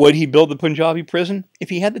would he build the Punjabi prison? If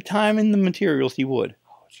he had the time and the materials, he would.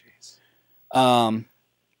 Oh, jeez.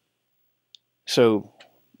 So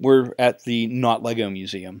we're at the Not Lego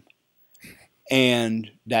Museum, and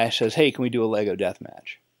Dash says, "Hey, can we do a Lego death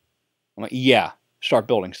match?" I'm like, "Yeah, start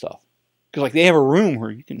building stuff." Because like they have a room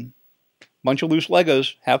where you can bunch of loose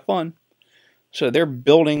Legos, have fun. So they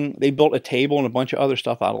built a table and a bunch of other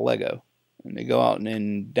stuff out of Lego. And they go out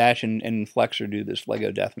and Dash and Flexor do this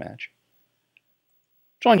Lego death match.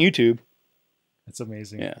 It's on YouTube. That's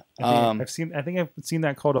amazing. Yeah. I think I've seen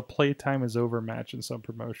that called a playtime is over match in some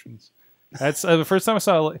promotions. That's the first time I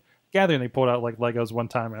saw Gathering, they pulled out like Legos one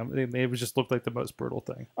time. It just looked like the most brutal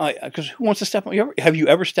thing. Because who wants to step on? Have you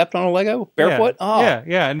ever stepped on a Lego barefoot? Yeah. Oh.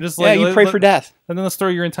 Yeah, and just you pray for death, and then let's throw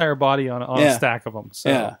your entire body on a stack of them.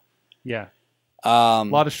 So, yeah. A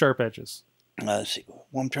lot of sharp edges. Let's see.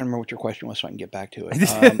 Well, I'm trying to remember what your question was, so I can get back to it.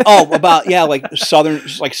 About like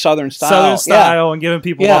southern style, and giving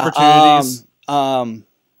people opportunities.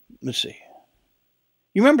 Let's see.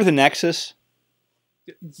 You remember the Nexus?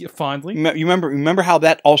 Fondly. You remember how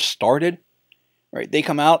that all started? Right? They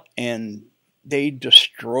come out and they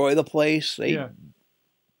destroy the place. They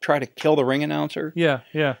try to kill the ring announcer. Yeah.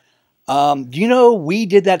 Do you know we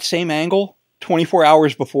did that same angle 24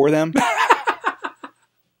 hours before them?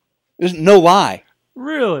 There's no lie.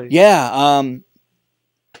 Really? Yeah.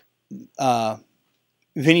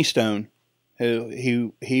 Vinny Stone,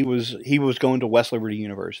 who he was going to West Liberty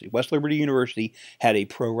University. West Liberty University had a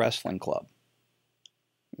pro wrestling club.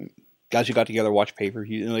 Guys who got together watch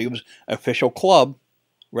pay-per-view. It was an official club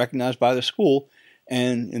recognized by the school,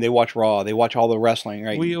 and they watch Raw. They watch all the wrestling.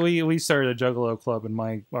 Right? We started a Juggalo club in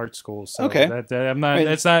my art school. So okay.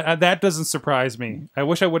 That doesn't surprise me. I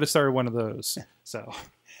wish I would have started one of those. So.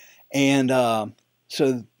 And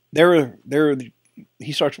so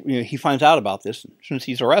he starts. He finds out about this since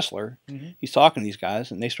he's a wrestler. Mm-hmm. He's talking to these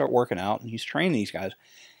guys, and they start working out, and he's training these guys.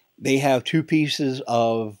 They have 2 pieces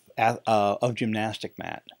of gymnastic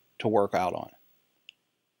mat to work out on.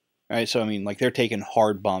 All right, so I mean, like they're taking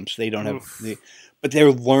hard bumps. They don't have, but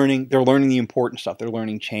they're learning. They're learning the important stuff. They're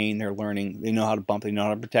learning chain. They know how to bump. They know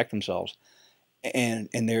how to protect themselves, and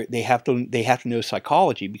they have to know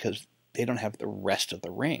psychology because they don't have the rest of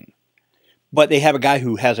the ring. But they have a guy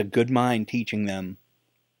who has a good mind teaching them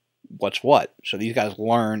what's what. So these guys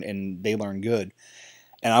learn, and they learn good.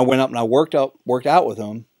 And I went up and I worked out with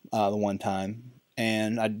them the one time,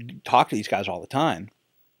 and I talked to these guys all the time.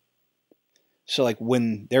 So like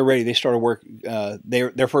when they're ready, they started work.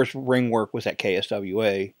 Their first ring work was at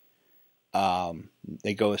KSWA.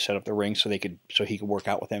 They go and set up the ring so he could work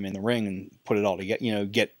out with them in the ring and put it all together. You know,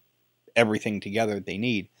 get everything together that they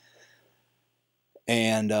need.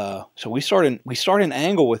 And so we started an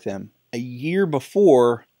angle with them a year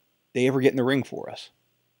before they ever get in the ring for us.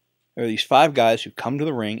 There are these 5 guys who come to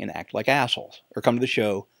the ring and act like assholes, or come to the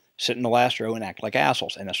show, sit in the last row and act like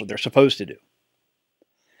assholes, and that's what they're supposed to do.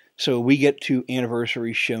 So we get to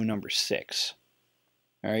anniversary show number 6,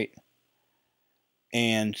 all right?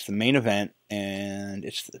 And it's the main event, and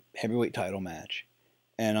it's the heavyweight title match.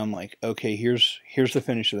 And I'm like, okay, here's the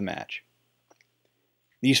finish of the match.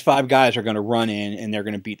 These 5 guys are going to run in, and they're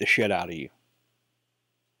going to beat the shit out of you.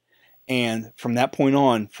 And from that point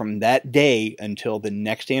on, from that day until the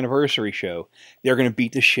next anniversary show, they're going to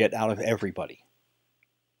beat the shit out of everybody.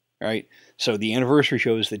 All right? So the anniversary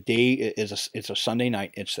show is it's a Sunday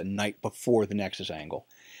night. It's the night before the Nexus angle.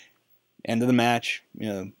 End of the match, you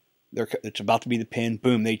know, it's about to be the pin.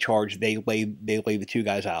 Boom, they charge. They lay the 2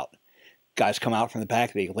 guys out. Guys come out from the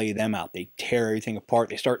back. They lay them out. They tear everything apart.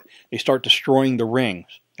 They start destroying the rings.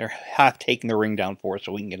 They're half taking the ring down for us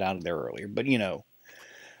so we can get out of there earlier. But you know,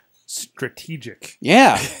 strategic.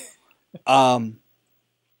 Yeah. All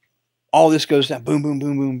this goes down. Boom, boom,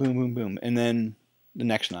 boom, boom, boom, boom, boom, and then the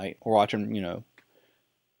next night we're watching. You know,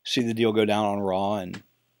 see the deal go down on Raw, and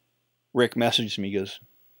Rick messages me. He goes,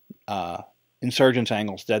 Insurgents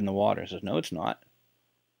angle's dead in the water. I says, no, it's not.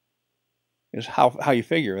 It's how you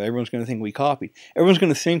figure. Everyone's going to think we copied. Everyone's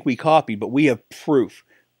going to think we copied, but we have proof.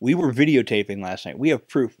 We were videotaping last night. We have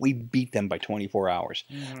proof. We beat them by 24 hours.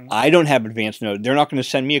 Mm-hmm. I don't have advance notice. They're not going to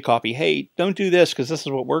send me a copy. Hey, don't do this because this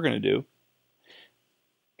is what we're going to do.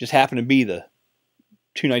 Just happened to be the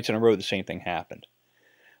 2 nights in a row the same thing happened.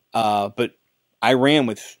 But I ran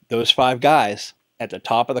with those 5 guys at the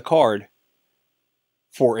top of the card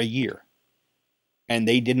for a year. And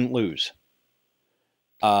they didn't lose.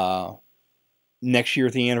 Next year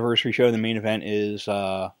at the anniversary show, the main event is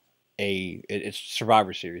it's a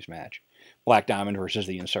Survivor Series match. Black Diamond versus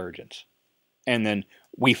the Insurgents. And then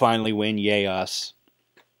we finally win, yay us.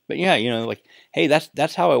 But yeah, you know, like, hey,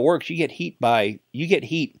 that's how it works. You get heat by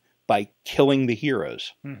killing the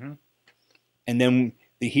heroes. Mm-hmm. And then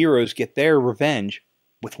the heroes get their revenge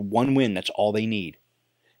with 1 win. That's all they need.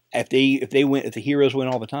 If the heroes win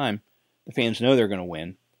all the time, the fans know they're going to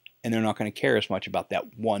win, and they're not going to care as much about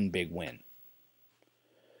that 1 big win.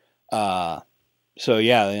 So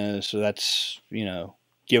yeah, so that's, you know,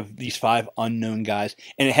 give these 5 unknown guys,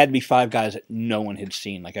 and it had to be 5 guys that no one had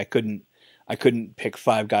seen. Like I couldn't pick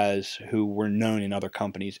 5 guys who were known in other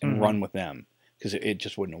companies and mm-hmm. run with them because it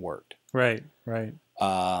just wouldn't have worked. Right.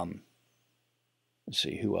 Let's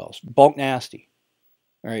see who else. Bulk Nasty.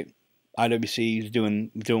 All right. IWC is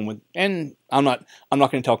doing with, and I'm not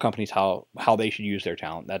going to tell companies how they should use their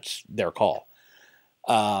talent. That's their call.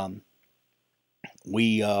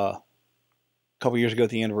 We a couple years ago at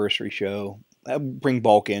the anniversary show, bring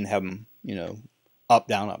Bulk in, have him, you know, up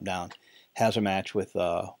down, has a match with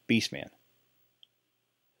Beastman.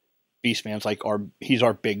 Beastman's like he's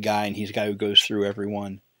our big guy, and he's a guy who goes through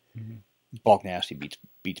everyone. Mm-hmm. Bulk Nasty beats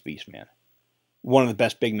Beastman. One of the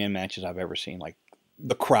best big man matches I've ever seen. Like,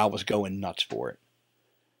 the crowd was going nuts for it.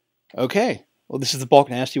 Okay, well, this is the Bulk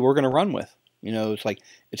Nasty we're going to run with. You know, it's like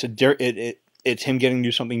it's him getting to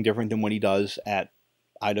do something different than what he does at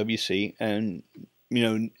IWC, and you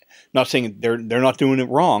know, not saying they're not doing it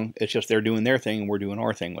wrong. It's just they're doing their thing and we're doing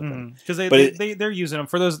our thing with them. Because they're using him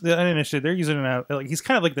for those uninitiated. They're using him like he's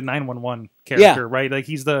kind of like the 911 character, right? Like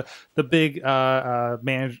he's the big not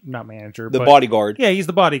manager, the but bodyguard. Yeah, he's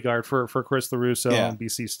the bodyguard for Chris LaRusso and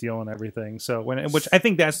BC Steel and everything. So which I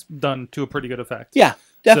think that's done to a pretty good effect. Yeah,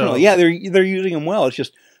 definitely. So, yeah, they're using him well. It's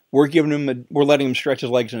just we're letting him stretch his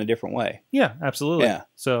legs in a different way. Yeah, absolutely. Yeah.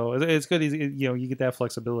 So it's good. You get that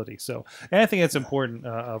flexibility. So, and I think that's important.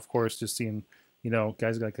 Of course, just seeing,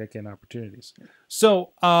 guys like that getting opportunities.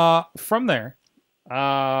 So from there,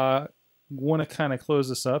 want to kind of close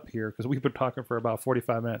this up here because we've been talking for about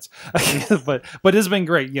 45 minutes, but it's been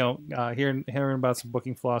great. Hearing about some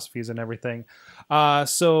booking philosophies and everything.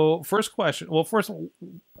 So first question. Well, first,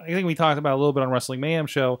 I think we talked about a little bit on Wrestling Mayhem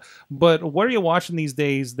show, but what are you watching these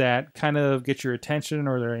days that kind of get your attention?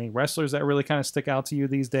 Or are there any wrestlers that really kind of stick out to you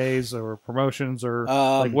these days, or promotions, or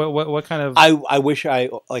like what kind of? I wish I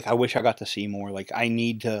got to see more. Like I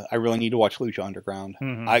really need to watch Lucha Underground.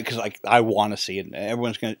 Mm-hmm. Because I want to see it.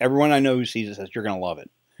 Everyone I know who sees it says you're gonna love it.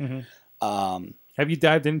 Mm-hmm. Have you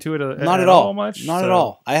dived into it not at all much? Not at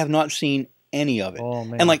all. I have not seen any of it. Oh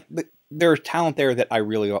man! And like there's talent there that I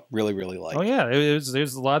really like. Oh yeah, there's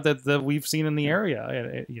a lot that we've seen in the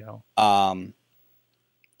area.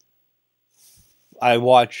 I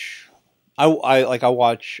watch. I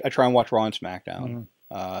try and watch Raw and SmackDown.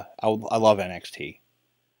 I love NXT.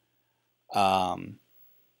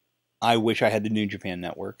 I wish I had the New Japan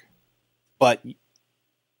Network, but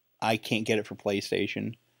I can't get it for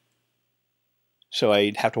PlayStation, so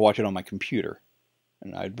I'd have to watch it on my computer,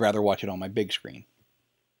 and I'd rather watch it on my big screen.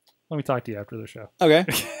 Let me talk to you after the show. Okay.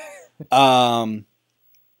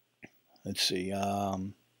 Let's see.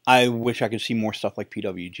 I wish I could see more stuff like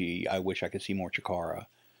PWG. I wish I could see more Chikara.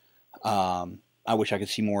 I wish I could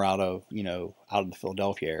see more out of the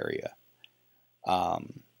Philadelphia area.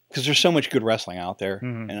 Because there's so much good wrestling out there,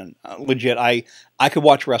 and legit, I could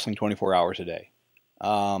watch wrestling 24 hours a day.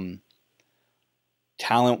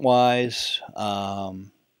 Talent wise,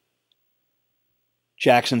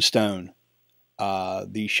 Jackson Stone,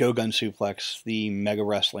 the Shogun Suplex, the Mega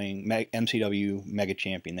Wrestling, MCW Mega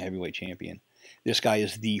Champion, the Heavyweight Champion. This guy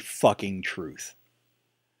is the fucking truth.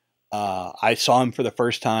 I saw him for the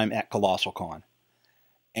first time at Colossal Con,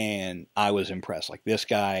 and I was impressed. Like, this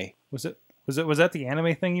guy. Was that the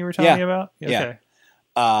anime thing you were telling me about? Okay.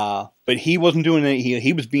 Yeah. But he wasn't doing it.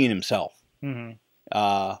 He was being himself.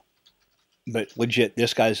 But legit,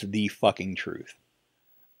 this guy's the fucking truth.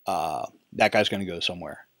 That guy's going to go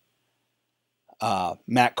somewhere.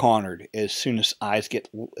 Matt Connard, as soon as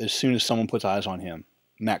someone puts eyes on him,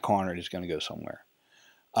 Matt Connard is going to go somewhere.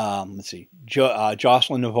 Let's see.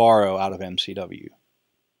 Jocelyn Navarro out of MCW.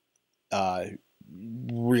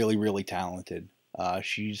 Really, really talented.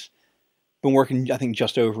 She's been working, I think,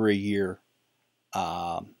 just over a year.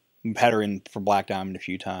 We've had her in for Black Diamond a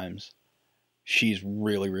few times. She's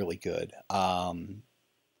really, really good.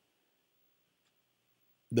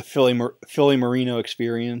 The Philly Marino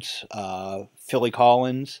Experience, Philly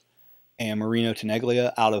Collins and Marino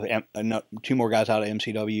Teneglia out of two more guys out of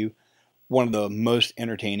MCW. One of the most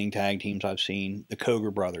entertaining tag teams I've seen. The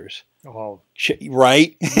Coger Brothers. Oh,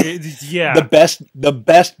 right? Yeah. the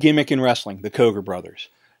best gimmick in wrestling. The Coger Brothers.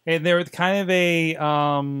 And they're kind of a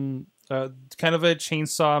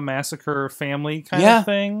Chainsaw Massacre family kind of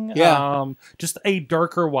thing. Yeah. Just a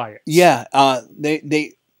darker Wyatt. Yeah.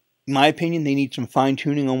 They, in my opinion, they need some fine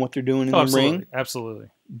tuning on what they're doing in the ring. Absolutely.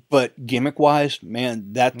 But gimmick wise,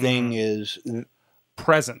 man, that thing is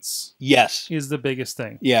presence. Yes, is the biggest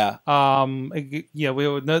thing. Yeah. Yeah. We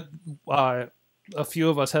would not. A few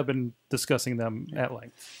of us have been discussing them at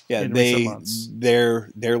length. Yeah, they're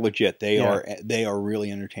legit. They are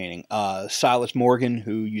really entertaining. Silas Morgan,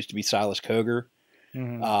 who used to be Silas Coger,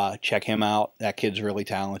 check him out. That kid's really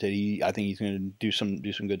talented. I think he's going to do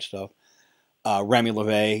some good stuff. Remy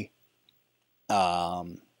LeVay.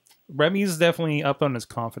 Remy's definitely up on his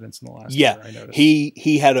confidence in the last year, I noticed.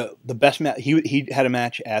 He had the best match. He had a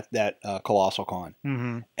match at that Colossal Con,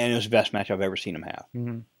 and it was the best match I've ever seen him have.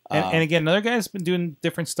 And again, another guy's been doing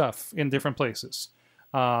different stuff in different places.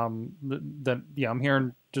 I'm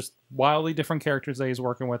hearing just wildly different characters that he's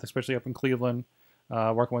working with, especially up in Cleveland,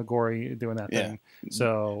 working with Gory, doing that thing.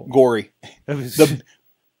 So Gory,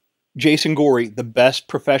 Jason Gory, the best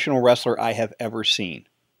professional wrestler I have ever seen.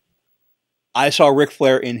 I saw Ric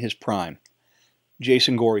Flair in his prime.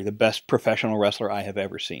 Jason Gory, the best professional wrestler I have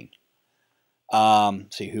ever seen.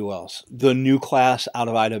 See who else? The new class out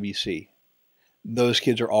of IWC. Those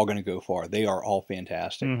kids are all going to go far. They are all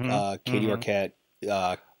fantastic. Katie Arquette,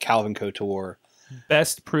 Calvin Couture.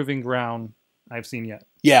 Best proving ground I've seen yet.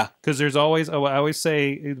 Yeah. Because there's always, I always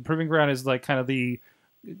say the proving ground is like kind of the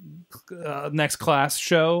next class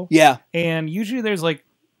show. Yeah. And usually there's like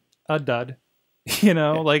a dud,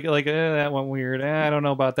 that went weird. I don't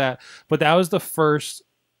know about that. But that was the first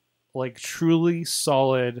like truly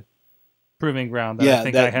solid proving ground that I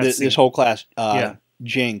think I have seen. This whole class.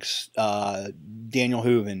 Jinx, Daniel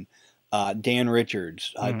Hooven, Dan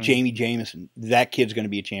Richards, Jamie Jameson. That kid's going to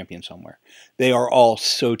be a champion somewhere. They are all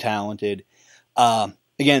so talented.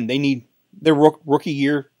 Again, they need their rookie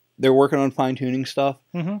year. They're working on fine tuning stuff.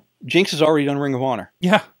 Jinx has already done Ring of Honor.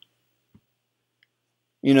 Yeah.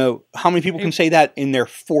 How many people can say that in their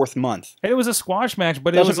 4th month? It was a squash match,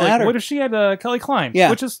 but it was like, what if she had Kelly Klein? Yeah.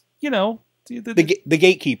 Which is, the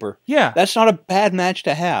gatekeeper. Yeah, that's not a bad match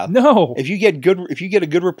to have. No, if you get a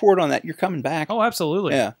good report on that, you're coming back. Oh,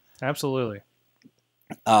 absolutely. Yeah, absolutely.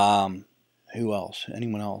 Who else?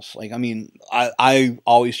 Anyone else? Like, I mean, I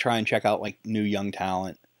always try and check out like new young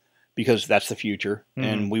talent because that's the future,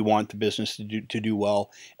 and we want the business to do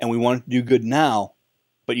well, and we want it to do good now,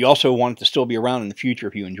 but you also want it to still be around in the future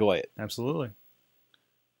if you enjoy it. Absolutely,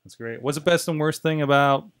 that's great. What's the best and worst thing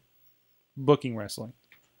about booking wrestling?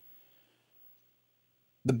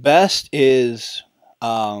 The best is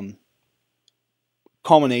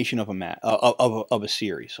culmination of a match of a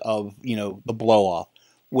series of the blow off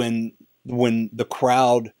when when the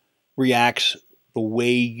crowd reacts the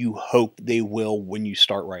way you hope they will when you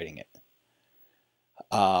start writing it.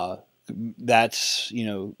 That's,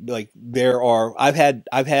 like there have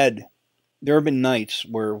been nights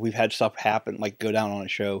where we've had stuff happen, like go down on a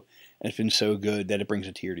show, and it's been so good that it brings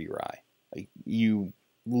a tear to your eye. Like you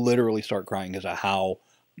literally start crying because of how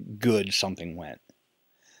good something went.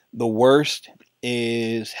 The worst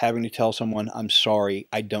is having to tell someone, I'm sorry,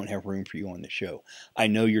 I don't have room for you on the show. I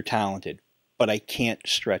know you're talented, but I can't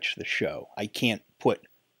stretch the show. I can't put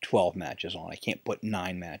 12 matches on. I can't put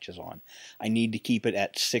 9 matches on. I need to keep it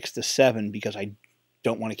at 6 to 7 because I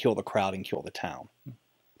don't want to kill the crowd and kill the town.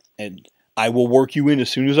 And I will work you in as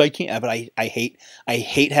soon as I can. But I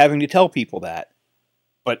hate having to tell people that.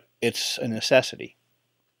 But it's a necessity.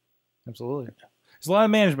 Absolutely. There's a lot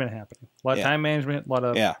of management happening. A lot of time management, a lot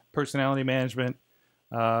of personality management,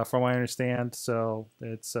 from what I understand. So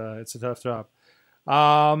it's a tough job.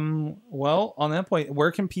 Well, on that point,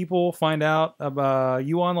 where can people find out about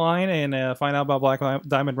you online and find out about Black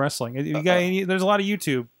Diamond Wrestling? There's a lot of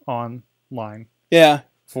YouTube online. Yeah,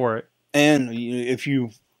 for it. And if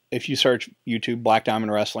you search YouTube Black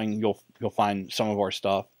Diamond Wrestling, you'll find some of our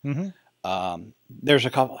stuff. Mm-hmm. There's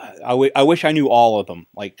a couple. I wish I knew all of them,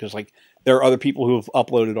 because there are other people who have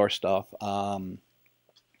uploaded our stuff.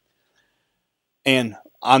 And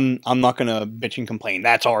I'm not going to bitch and complain.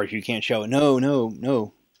 That's ours. You can't show it.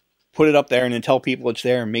 No. Put it up there and then tell people it's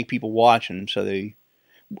there and make people watch. And so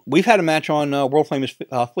we've had a match on World Famous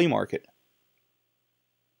Flea Market.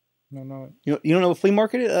 No. You don't know what Flea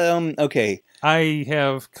Market is? Okay.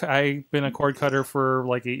 I've been a cord cutter for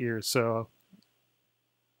 8 years. So.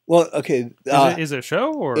 Well, okay. Is it a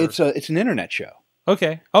show or? It's an internet show.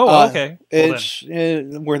 Okay. Oh, okay. It's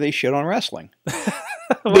where they shit on wrestling.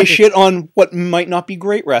 They shit on what might not be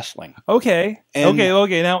great wrestling. Okay.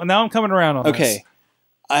 Okay. Now I'm coming around on this. Okay.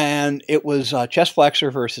 And it was Chest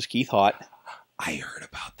Flexor versus Keith Hott. I heard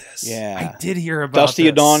about this. Yeah. I did hear about Dusty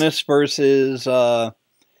this. Adonis versus the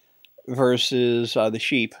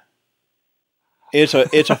Sheep. It's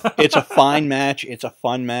a fine match. It's a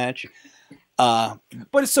fun match. But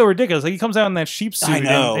it's so ridiculous. He comes out in that sheep suit. I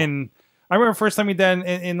know. And I remember the first time he did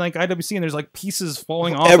in IWC, and there's pieces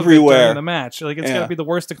falling off everywhere of it during the match. It's got to be the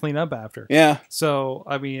worst to clean up after. Yeah. So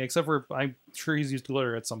I mean, except for I'm sure he's used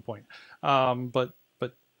glitter at some point. But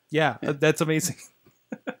yeah, that's amazing.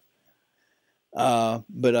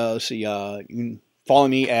 Let's see. You can follow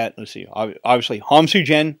me at obviously Hamsu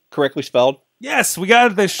Jen, correctly spelled. Yes, we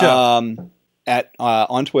got this show.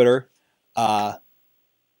 On Twitter,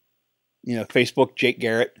 Facebook Jake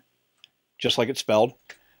Garrett, just like it's spelled.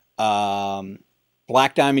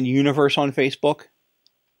 Black Diamond Universe on Facebook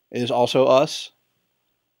is also us.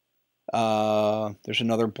 There's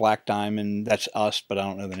another Black Diamond that's us, but I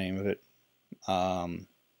don't know the name of it.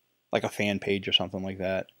 Like a fan page or something like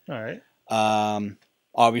that. All right.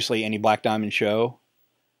 Obviously, any Black Diamond show.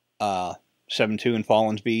 7-2 in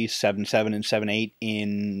Fallensby, 7-7 and 7-8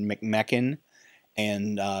 in McMecken,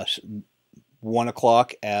 and 1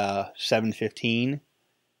 o'clock, 7:15.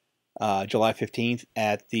 July 15th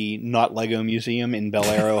at the Not Lego Museum in Bel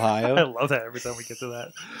Air, Ohio. I love that every time we get to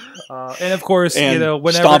that. And of course, whenever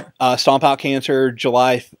Stomp Out Cancer,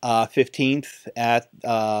 July 15th at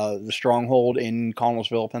the Stronghold in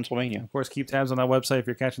Connellsville, Pennsylvania. Of course, keep tabs on that website if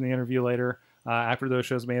you're catching the interview later. After those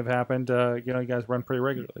shows may have happened, you guys run pretty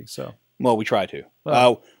regularly. So, well, we try to.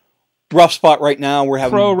 Rough spot right now. We're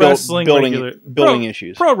having building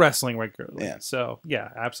issues. Pro wrestling regularly. Yeah. So yeah,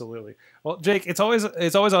 absolutely. Well, Jake, it's always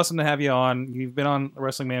awesome to have you on. You've been on the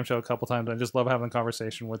Wrestling Mayhem show a couple times. I just love having a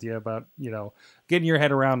conversation with you about getting your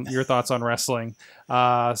head around your thoughts on wrestling.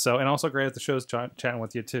 And also great at the shows chatting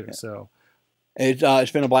with you too. Yeah. So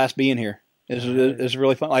it's been a blast being here. It's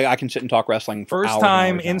really fun. I can sit and talk wrestling for first hours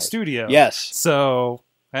time and hours in studio. Yes. So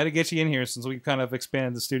I had to get you in here since we kind of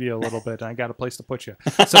expanded the studio a little bit. And I got a place to put you.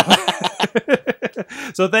 So,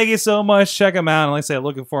 so thank you so much. Check them out. And like I said,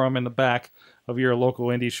 looking for them in the back of your local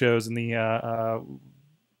indie shows in the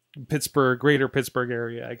greater Pittsburgh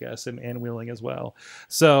area, I guess, and Wheeling as well.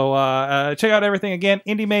 So check out everything again.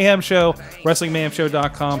 Indie Mayhem Show,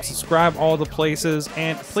 WrestlingMayhemShow.com. Subscribe all the places.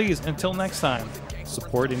 And please, until next time,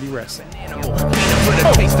 support indie wrestling. You know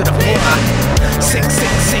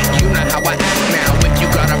how I act now. If you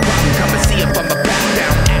got a problem, come and see if I'm a back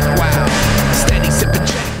down. Act wild. Steady sipping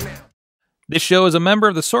check now. This show is a member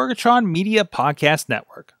of the Sorgatron Media Podcast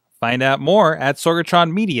Network. Find out more at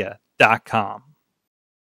sorgatronmedia.com.